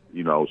wife,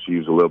 she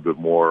was a little bit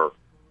more,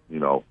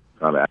 kind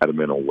of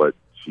adamant on what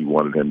she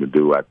wanted him to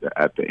do at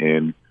the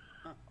end.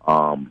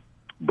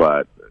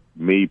 But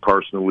me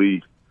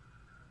personally,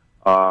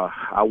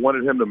 I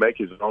wanted him to make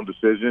his own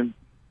decision,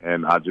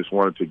 and I just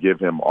wanted to give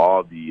him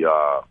all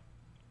the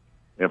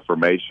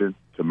information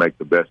to make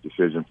the best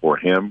decision for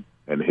him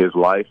and his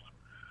life.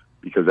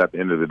 Because at the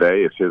end of the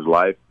day, it's his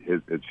life.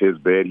 It's his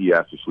bed. He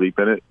has to sleep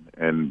in it,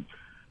 and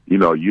you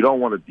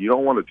don't want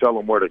to tell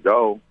him where to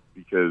go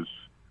because,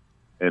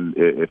 and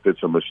if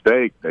it's a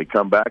mistake, they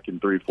come back in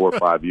 3, 4,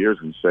 5 years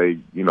and say,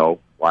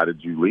 why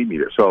did you leave me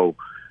there? So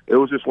it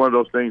was just one of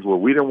those things where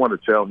we didn't want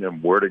to tell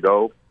him where to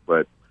go,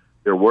 but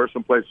there were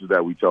some places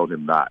that we told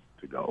him not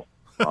to go.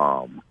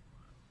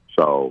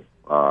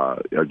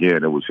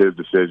 Again, it was his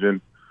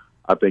decision.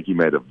 I think he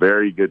made a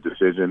very good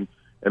decision.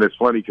 And it's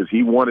funny because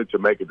he wanted to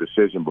make a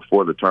decision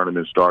before the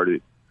tournament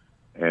started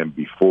and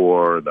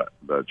before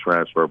the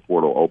transfer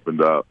portal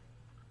opened up.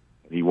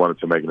 He wanted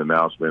to make an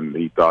announcement.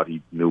 He thought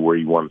he knew where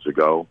he wanted to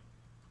go.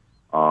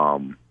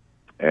 And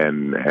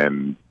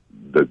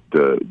the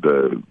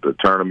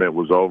tournament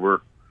was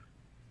over,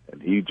 and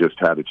he just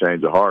had a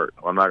change of heart.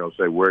 I'm not going to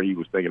say where he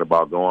was thinking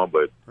about going,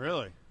 but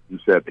really, he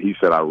said,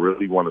 I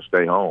really want to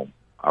stay home.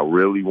 I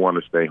really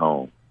want to stay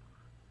home.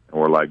 And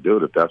we're like,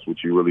 dude, if that's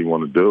what you really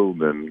want to do,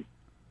 then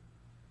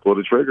pull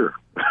the trigger.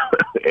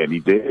 And he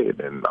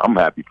did, and I'm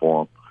happy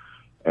for him.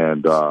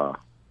 And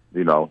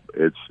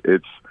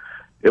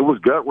it was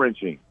gut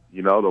wrenching,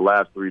 the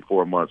last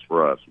 3-4 months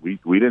for us. We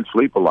didn't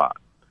sleep a lot.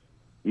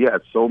 He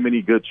had so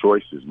many good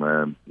choices,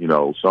 man.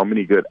 So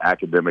many good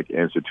academic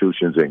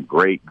institutions and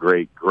great,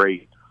 great,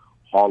 great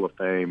Hall of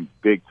Fame,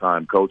 big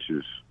time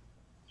coaches.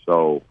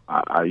 So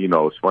I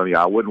it's funny.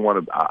 I wouldn't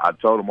want to. I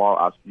told him all.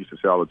 I used to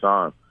say all the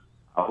time,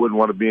 I wouldn't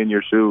want to be in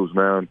your shoes,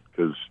 man,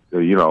 because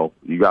you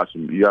got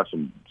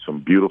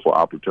some beautiful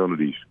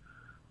opportunities.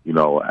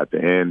 At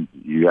the end,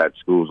 you had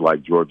schools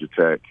like Georgia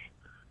Tech,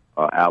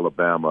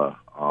 Alabama.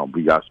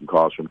 We got some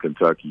calls from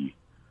Kentucky.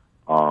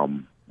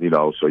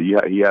 So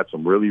he had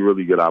some really,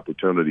 really good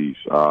opportunities.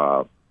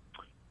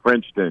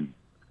 Princeton,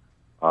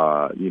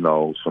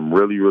 some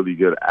really, really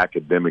good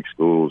academic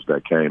schools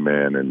that came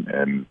in,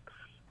 and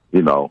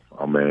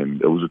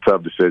it was a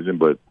tough decision,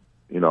 but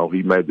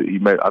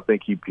I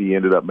think he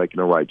ended up making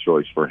the right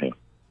choice for him.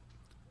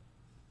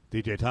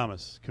 DJ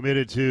Thomas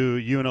committed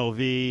to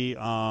UNLV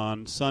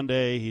on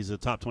Sunday. He's a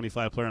top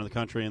 25 player in the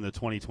country in the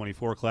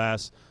 2024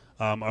 class.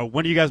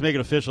 When do you guys make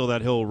it official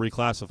that he'll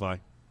reclassify?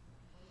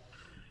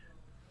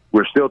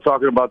 We're still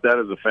talking about that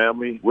as a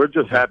family. We're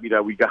just happy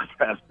that we got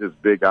past this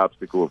big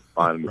obstacle of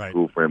finding a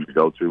school for him to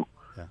go to.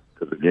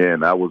 Because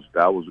again, it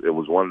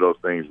was one of those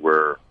things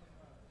where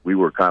we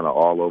were kind of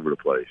all over the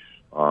place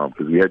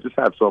because we had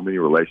so many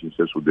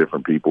relationships with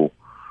different people.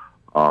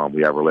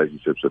 We have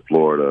relationships at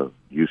Florida,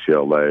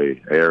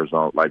 UCLA,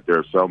 Arizona. Like there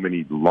are so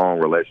many long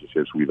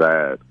relationships we've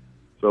had.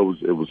 So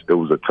it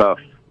was a tough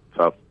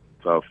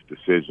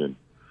decision,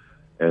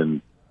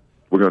 and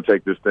we're going to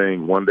take this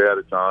thing one day at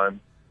a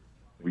time.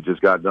 We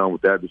just got done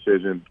with that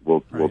decision.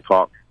 We'll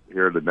talk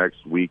here the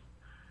next week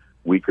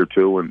or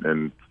two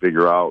and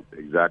figure out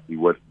exactly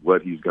what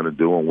he's going to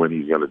do and when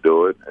he's going to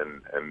do it.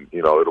 And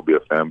it'll be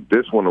a family.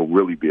 This one will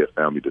really be a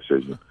family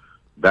decision.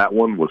 That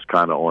one was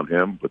kind of on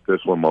him, but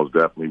this one most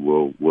definitely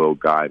will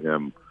guide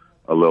him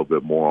a little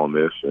bit more on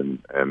this. And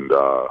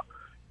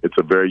it's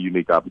a very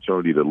unique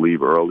opportunity to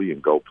leave early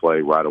and go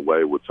play right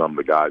away with some of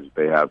the guys that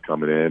they have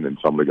coming in and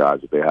some of the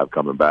guys that they have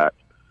coming back.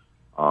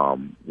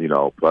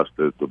 Plus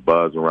the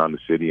buzz around the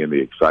city and the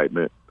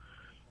excitement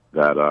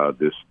that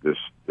this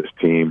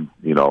team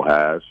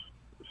has.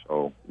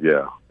 So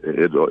yeah,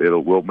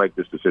 we'll make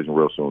this decision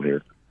real soon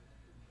here.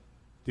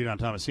 Dedan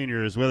Thomas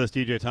Sr. is with us.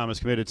 DJ Thomas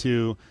committed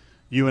to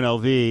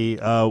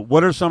UNLV.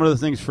 What are some of the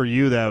things for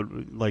you that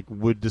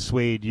would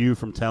dissuade you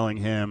from telling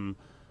him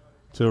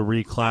to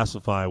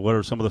reclassify? What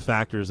are some of the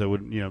factors that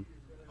would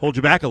hold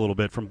you back a little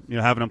bit from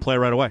having him play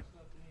right away?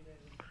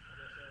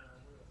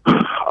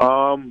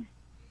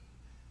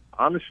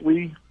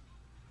 Honestly,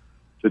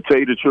 to tell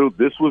you the truth,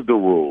 this was the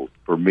rule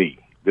for me.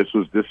 This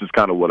is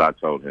kind of what I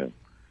told him.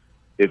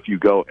 If you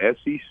go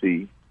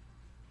SEC,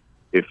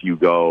 if you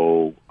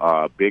go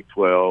Big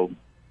 12,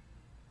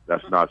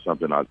 that's not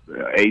something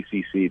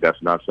ACC,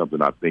 that's not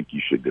something I think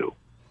you should do.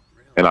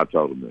 And I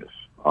told him this.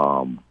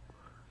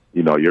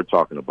 You're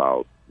talking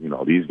about,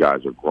 these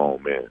guys are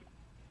grown men,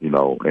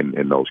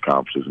 in those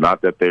conferences.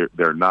 Not that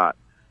they're not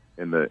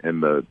in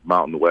the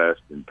Mountain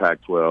West and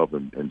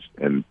Pac-12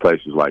 and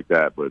places like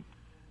that, but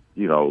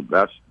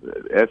that's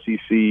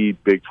SEC,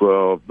 Big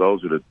 12.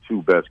 Those are the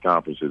two best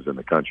conferences in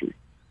the country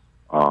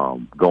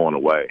going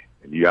away.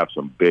 And you have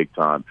some big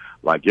time.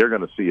 Like you're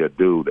going to see a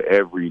dude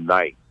every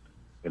night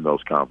in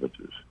those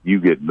conferences. You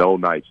get no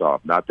nights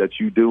off. Not that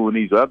you do in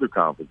these other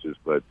conferences,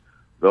 but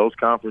those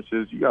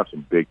conferences, you got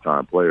some big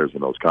time players in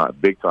those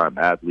big time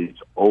athletes,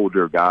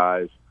 older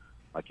guys.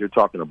 Like you're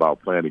talking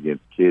about playing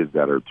against kids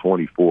that are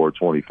 24,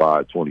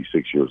 25,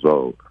 26 years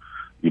old.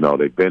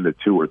 They've been to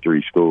 2 or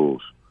 3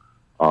 schools.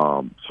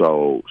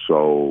 So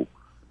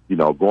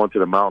going to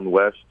the Mountain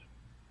West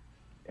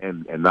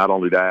and not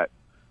only that,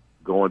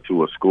 going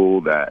to a school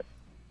that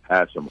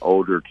has some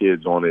older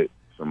kids on it,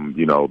 some,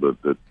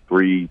 the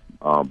 3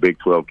 Big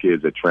 12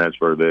 kids that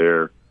transfer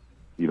there.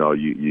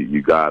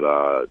 You got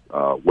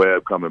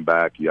Webb coming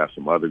back. You have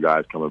some other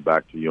guys coming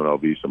back to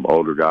UNLV, some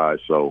older guys.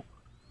 So,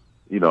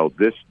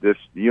 this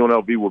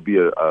UNLV will be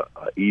a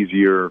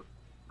easier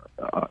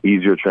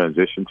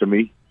transition to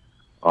me.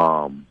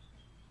 To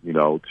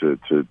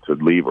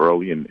leave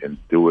early and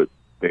do it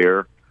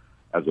there,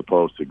 as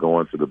opposed to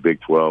going to the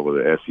Big 12 or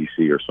the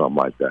SEC or something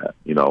like that.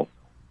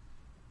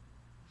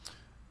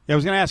 Yeah, I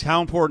was going to ask,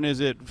 how important is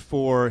it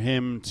for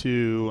him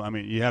to? I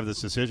mean, you have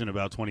this decision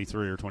about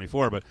 23 or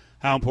 24, but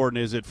how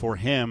important is it for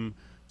him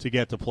to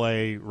get to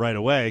play right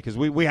away? Because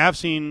we have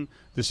seen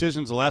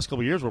decisions the last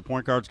couple of years where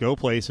point guards go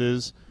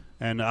places.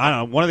 And I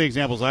don't know, one of the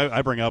examples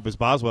I bring up is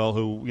Boswell,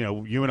 who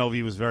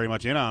UNLV was very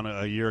much in on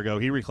a year ago.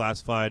 He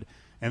reclassified,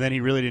 and then he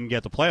really didn't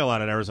get to play a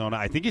lot at Arizona.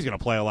 I think he's going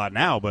to play a lot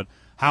now, but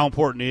how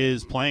important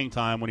is playing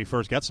time when he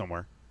first gets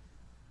somewhere?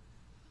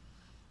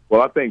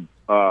 Well, I think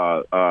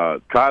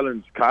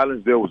Kylan's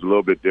deal was a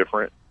little bit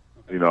different.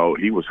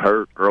 He was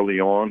hurt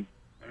early on,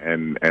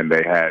 and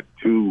they had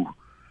 2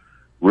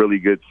 really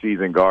good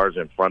seasoned guards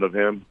in front of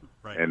him,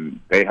 right.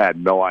 And they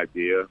had no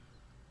idea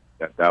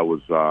that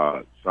was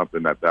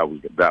something that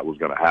was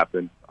going to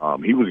happen.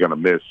 He was going to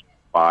miss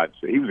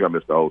he was going to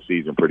miss the whole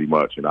season pretty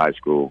much in high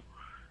school.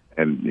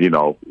 And,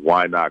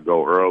 why not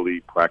go early,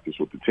 practice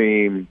with the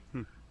team,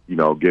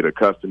 get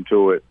accustomed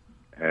to it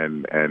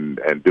and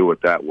do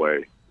it that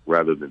way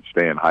rather than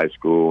stay in high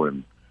school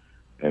and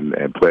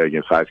play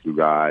against high school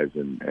guys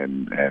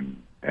and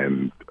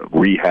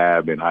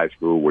rehab in high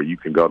school where you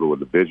can go to a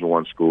Division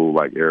I school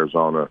like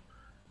Arizona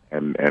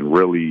and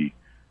really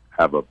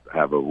have a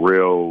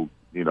real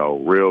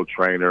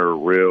trainer,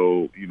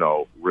 real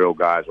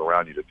guys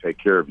around you to take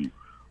care of you.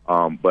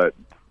 But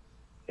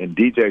in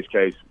DJ's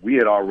case, we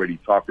had already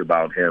talked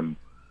about him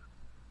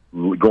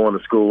going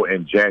to school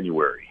in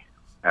January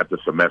at the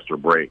semester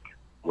break,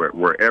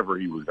 wherever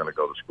he was going to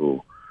go to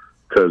school.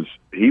 Because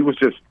he was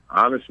just,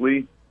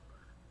 honestly,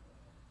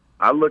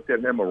 I looked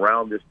at him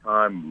around this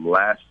time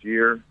last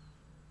year,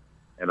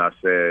 and I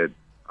said,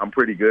 I'm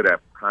pretty good at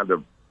kind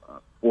of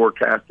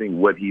forecasting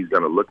what he's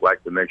going to look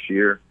like the next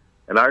year.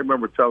 And I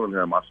remember telling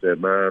him, I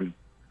said, man,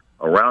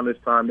 around this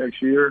time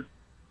next year,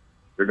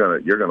 you're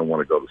gonna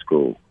want to go to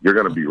school. You're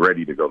going to be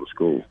ready to go to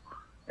school.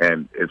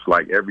 And it's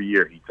like every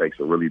year he takes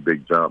a really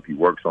big jump. He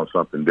works on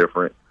something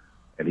different,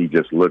 and he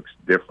just looks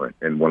different.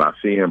 And when I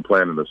see him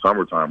playing in the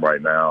summertime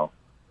right now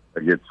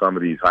against some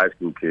of these high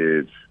school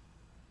kids,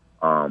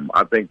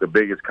 I think the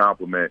biggest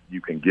compliment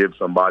you can give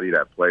somebody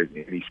that plays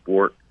any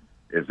sport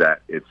is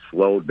that it's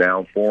slowed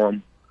down for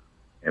him.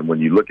 And when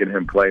you look at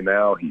him play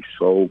now, he's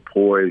so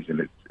poised,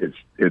 and it's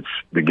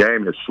the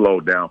game has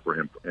slowed down for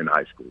him in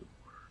high school,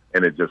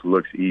 and it just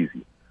looks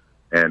easy.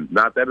 And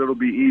not that it'll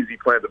be easy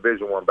playing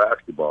Division I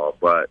basketball,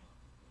 but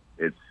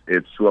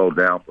it's slowed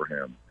down for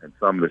him. And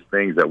some of the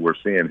things that we're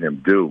seeing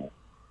him do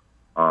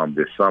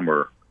this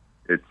summer,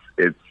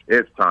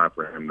 it's time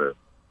for him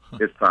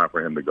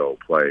to go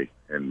play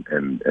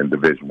in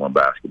Division I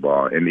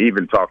basketball. And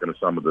even talking to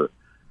some of the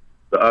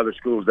other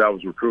schools that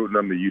was recruiting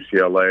them, the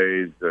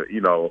UCLA's, the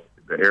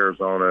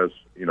Arizonas,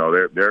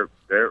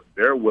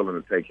 they're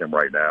willing to take him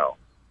right now.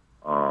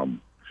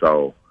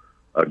 So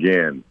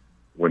again,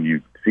 when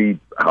you see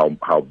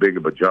how big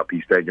of a jump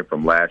he's taken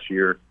from last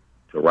year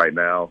to right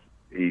now,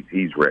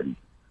 he's ready.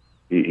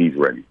 He's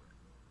ready.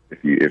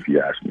 If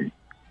you ask me.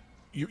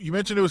 You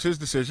mentioned it was his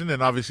decision,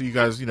 and obviously you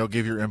guys,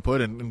 gave your input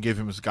and gave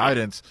him his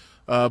guidance.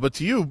 But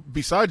to you,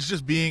 besides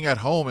just being at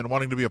home and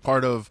wanting to be a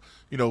part of,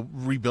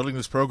 rebuilding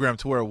this program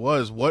to where it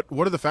was, what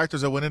are the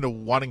factors that went into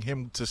wanting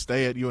him to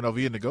stay at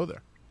UNLV and to go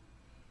there?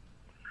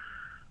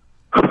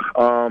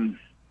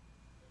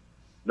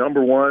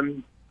 Number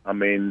one, I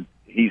mean,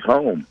 he's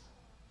home.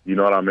 You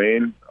know what I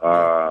mean?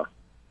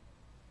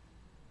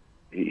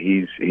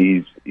 He's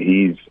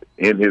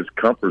in his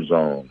comfort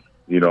zone.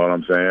 You know what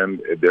I'm saying?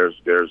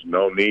 There's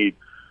no need.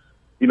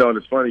 And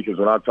it's funny because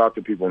when I talk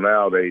to people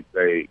now, they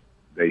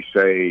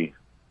say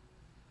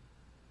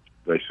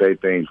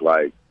things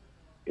like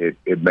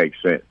it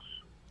makes sense,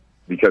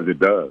 because it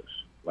does.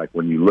 Like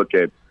when you look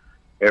at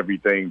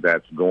everything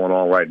that's going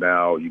on right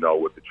now,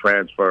 with the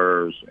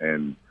transfers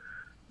and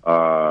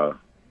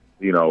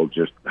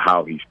just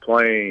how he's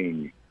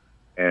playing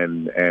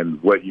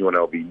and what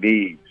UNLV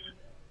needs,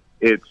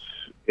 it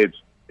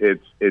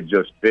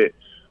just fits.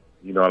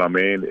 You know what I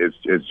mean?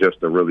 It's just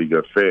a really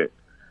good fit.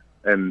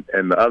 And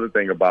the other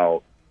thing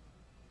about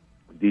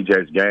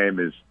DJ's game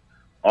is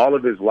all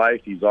of his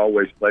life he's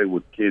always played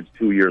with kids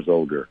 2 years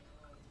older.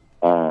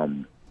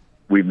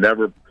 We've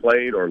never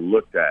played or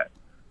looked at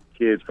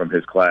kids from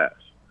his class.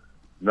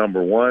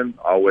 Number one,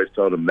 I always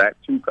told him that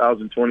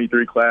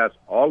 2023 class,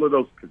 all of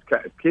those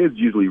kids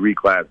usually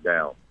reclass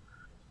down.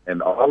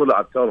 And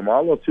I told him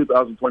all those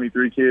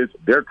 2023 kids,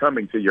 they're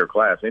coming to your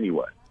class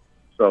anyway.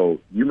 So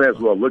you may as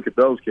well look at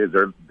those kids.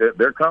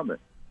 They're coming.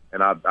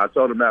 And I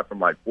told him that from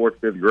like 4th,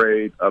 5th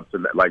grade up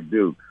to like,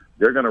 dude,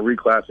 they're going to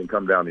reclass and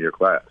come down to your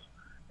class.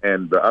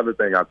 And the other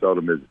thing I told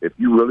him is, if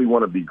you really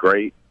want to be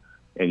great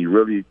and you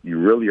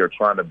really are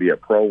trying to be a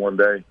pro one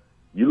day,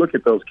 you look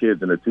at those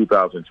kids in the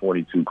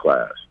 2022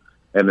 class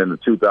and then the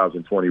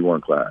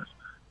 2021 class,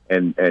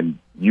 and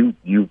you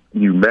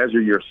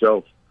measure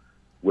yourself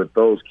with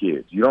those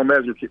kids. You don't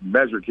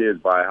measure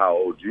kids by how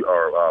old you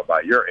are,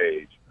 by your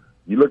age.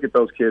 You look at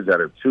those kids that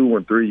are 2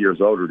 and 3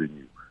 years older than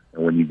you.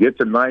 And when you get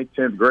to 9th,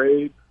 10th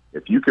grade,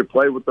 if you could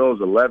play with those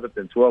 11th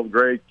and 12th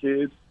grade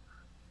kids,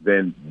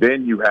 then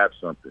you have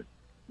something,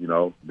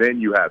 then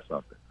you have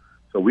something.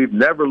 So we've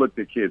never looked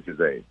at kids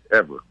his age,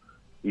 ever.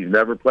 He's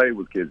never played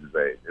with kids his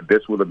age.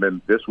 This would have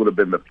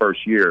been the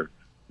first year.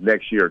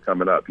 Next year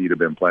coming up, he'd have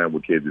been playing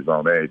with kids his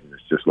own age. And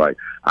it's just like,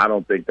 I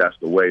don't think that's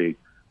the way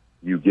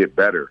you get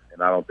better,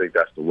 and I don't think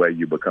that's the way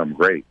you become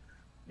great.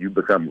 You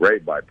become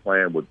great by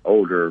playing with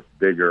older,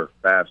 bigger,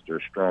 faster,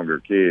 stronger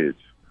kids.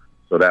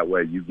 So that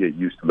way you get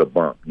used to the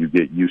bump. You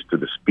get used to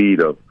the speed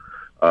of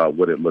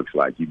what it looks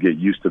like. You get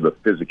used to the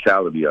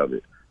physicality of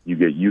it. You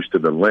get used to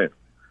the length.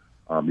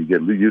 You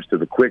get used to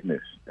the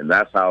quickness, and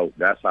that's how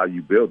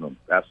you build them.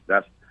 That's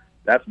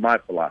my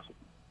philosophy.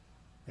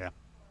 Yeah,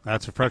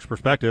 that's a fresh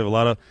perspective. A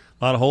lot of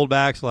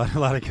holdbacks. A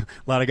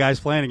lot of guys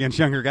playing against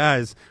younger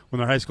guys when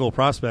they're high school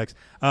prospects.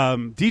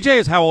 DJ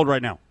is how old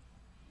right now?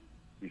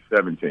 He's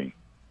 17.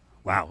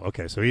 Wow.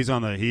 Okay, so he is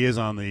on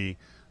the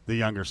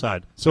younger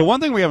side. So one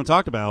thing we haven't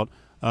talked about,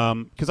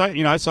 because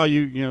I saw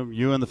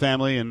you and the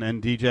family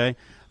and DJ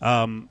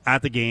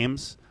at the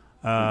games.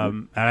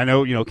 And I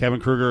know,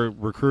 Kevin Kruger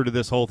recruited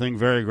this whole thing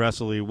very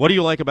aggressively. What do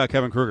you like about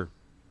Kevin Kruger?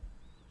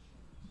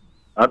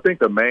 I think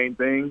the main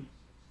thing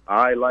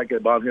I like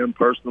about him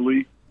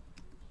personally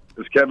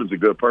is Kevin's a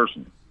good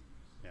person.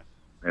 Yeah.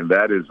 And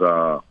that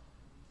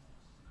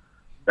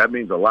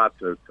means a lot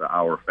to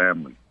our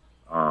family.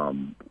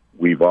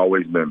 We've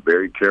always been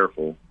very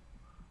careful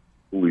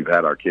who we've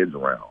had our kids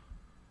around.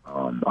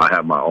 I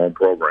have my own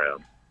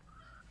program.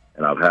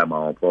 And I've had my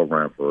own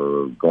program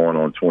for going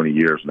on 20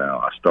 years now.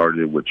 I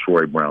started it with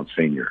Troy Brown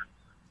Sr.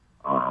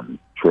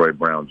 Troy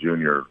Brown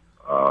Jr.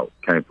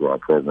 Came through our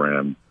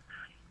program.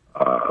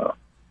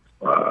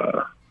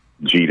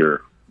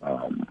 Jeter,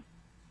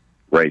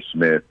 Ray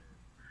Smith,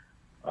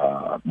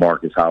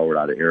 Marcus Howard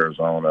out of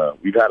Arizona.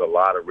 We've had a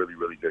lot of really,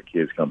 really good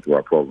kids come through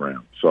our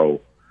program.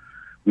 So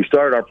we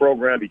started our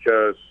program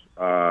because,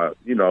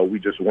 we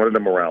just wanted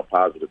them around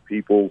positive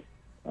people,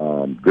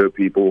 good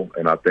people.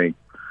 And I think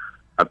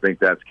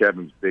that's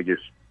Kevin's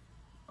biggest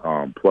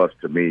plus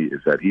to me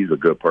is that he's a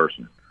good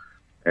person.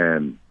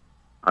 And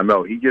I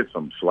know he gets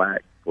some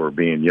slack for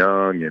being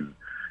young, and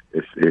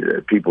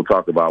people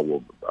talk about,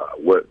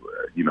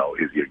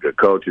 is he a good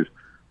coach? It's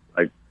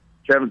like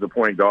Kevin's a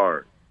point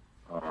guard.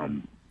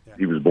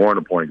 He was born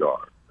a point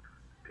guard.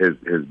 His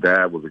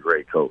dad was a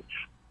great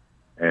coach,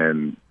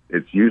 and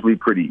it's usually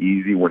pretty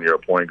easy when you're a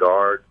point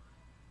guard.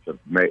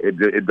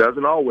 It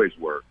doesn't always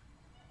work,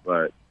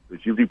 but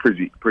it's usually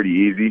pretty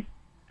easy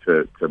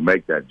to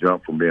make that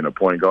jump from being a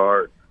point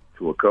guard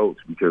to a coach,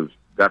 because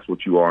that's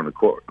what you are on the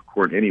court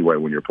anyway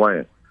when you're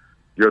playing.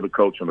 You're the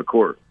coach on the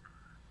court.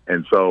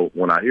 And so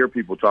when I hear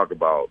people talk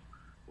about,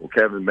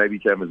 well, maybe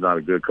Kevin's not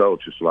a good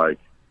coach, it's like,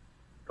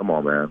 come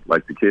on, man.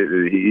 Like the kid,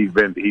 he's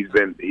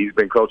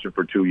been coaching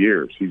for 2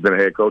 years. He's been a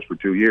head coach for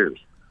 2 years.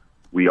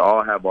 We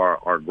all have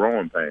our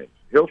growing pains.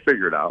 He'll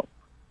figure it out.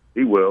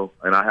 He will,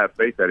 and I have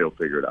faith that he'll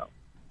figure it out.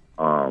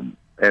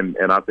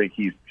 And I think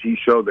he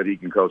showed that he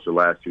can coach the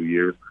last 2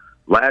 years.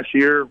 Last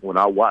year, when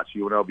I watched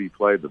UNLV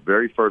play the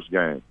very first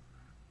game,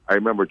 I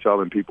remember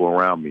telling people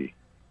around me,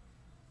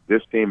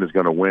 this team is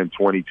going to win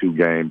 22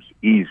 games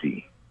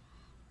easy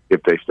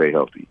if they stay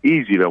healthy.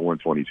 Easy to win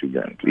 22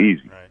 games,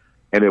 easy. Right.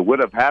 And it would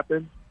have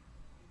happened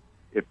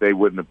if they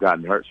wouldn't have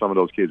gotten hurt. Some of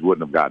those kids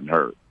wouldn't have gotten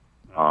hurt.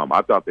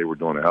 I thought they were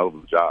doing a hell of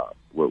a job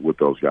with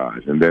those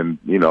guys. And then,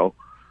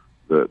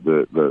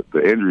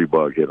 the injury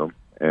bug hit them,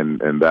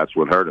 and that's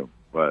what hurt him.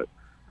 But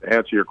to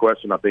answer your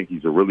question, I think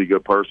he's a really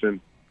good person.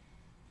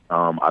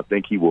 I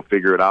think he will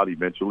figure it out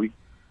eventually.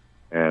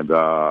 And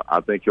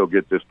I think he'll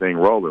get this thing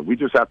rolling. We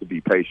just have to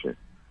be patient,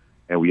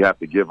 and we have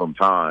to give him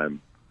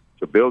time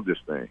to build this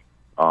thing.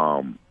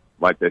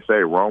 Like they say,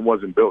 Rome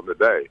wasn't built in a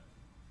day,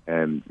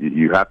 and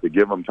you have to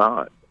give him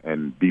time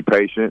and be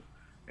patient,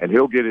 and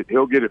he'll get it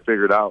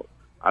figured out.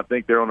 I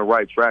think they're on the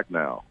right track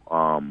now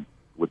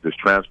with this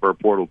transfer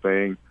portal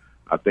thing.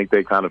 I think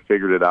they kind of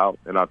figured it out,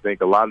 and I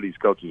think a lot of these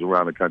coaches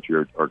around the country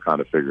are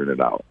kind of figuring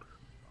it out.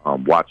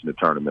 Watching the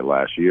tournament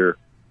last year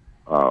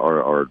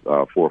or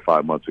 4 or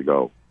 5 months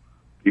ago,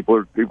 people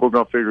are going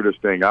to figure this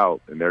thing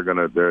out, and I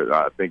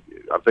think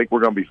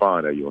we're going to be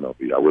fine at UNLV.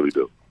 I really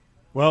do.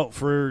 Well,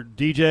 for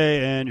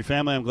DJ and your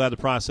family, I'm glad the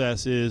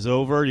process is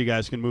over. You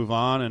guys can move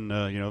on and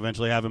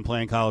eventually have him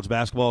playing college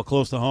basketball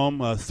close to home.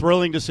 A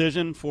thrilling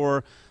decision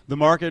for the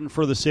market and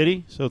for the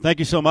city. So thank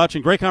you so much,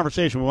 and great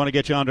conversation. We want to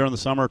get you on during the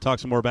summer, talk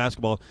some more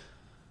basketball.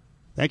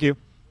 Thank you.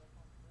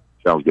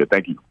 Sounds good.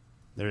 Thank you.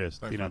 There it is,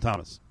 Dedan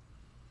Thomas.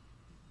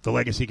 The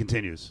legacy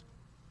continues.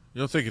 You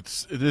don't think it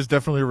is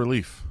definitely a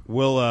relief?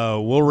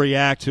 We'll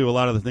react to a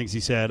lot of the things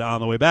he said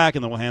on the way back,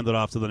 and then we'll hand it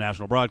off to the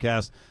national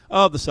broadcast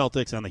of the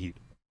Celtics and the Heat.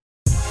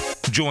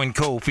 Join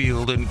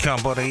Cofield and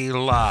Company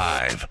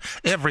live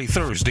every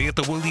Thursday at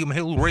the William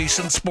Hill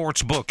Racing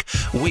Sportsbook.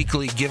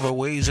 Weekly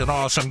giveaways and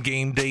awesome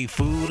game day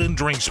food and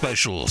drink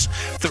specials.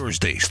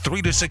 Thursdays,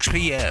 3 to 6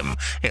 p.m.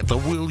 at the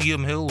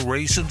William Hill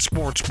Racing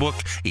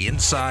Sportsbook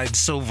inside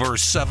Silver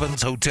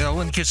Sevens Hotel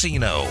and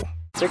Casino.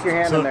 Stick your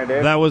hand in there,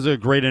 Dave. That was a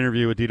great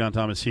interview with Dedan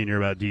Thomas Sr.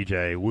 about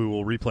DJ. We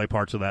will replay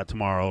parts of that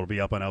tomorrow. It'll be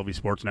up on LV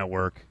Sports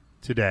Network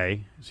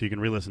today, so you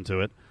can re-listen to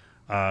it.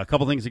 A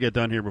couple things to get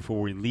done here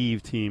before we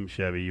leave Team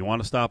Chevy. You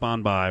want to stop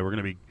on by. We're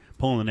going to be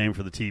pulling the name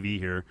for the TV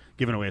here,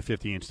 giving away a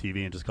 50-inch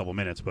TV in just a couple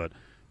minutes. But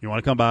you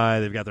want to come by.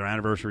 They've got their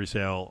anniversary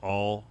sale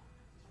all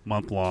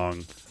month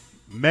long.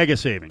 Mega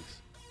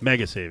savings.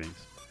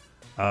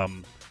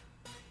 And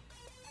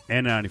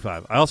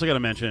 95. I also got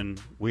to mention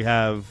we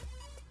have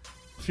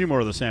a few more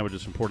of the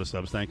sandwiches from Porta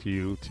Subs. Thank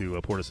you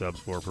to Porta Subs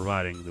for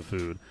providing the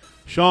food.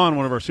 Sean,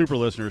 one of our super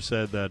listeners,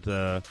 said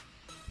that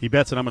he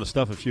bets that I'm going to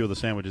stuff a few of the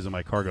sandwiches in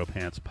my cargo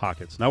pants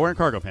pockets. Not wearing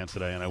cargo pants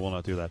today, and I will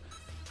not do that.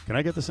 Can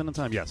I get this in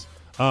time? Yes.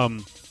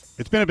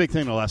 It's been a big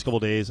thing the last couple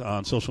of days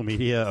on social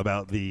media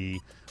about the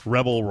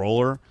Rebel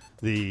Roller,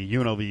 the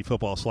UNLV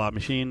football slot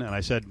machine. And I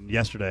said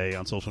yesterday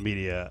on social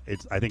media,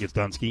 I think it's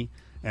Dunsky.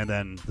 And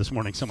then this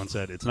morning someone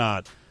said it's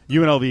not.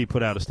 UNLV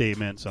put out a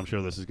statement, so I'm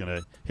sure this is going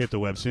to hit the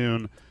web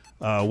soon.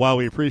 While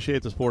we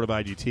appreciate the support of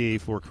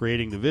IGT for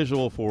creating the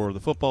visual for the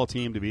football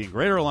team to be in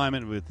greater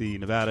alignment with the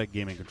Nevada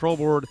Gaming Control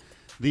Board,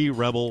 the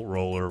Rebel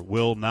Roller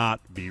will not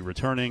be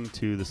returning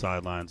to the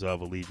sidelines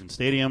of Allegiant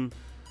Stadium.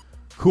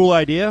 Cool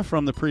idea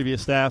from the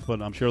previous staff,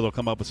 but I'm sure they'll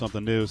come up with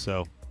something new.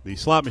 So the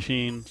slot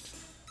machine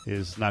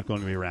is not going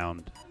to be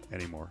around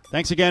anymore.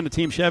 Thanks again to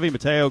Team Chevy.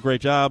 Mateo,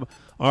 great job.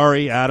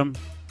 Ari, Adam,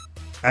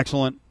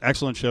 excellent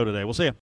show today. We'll see you.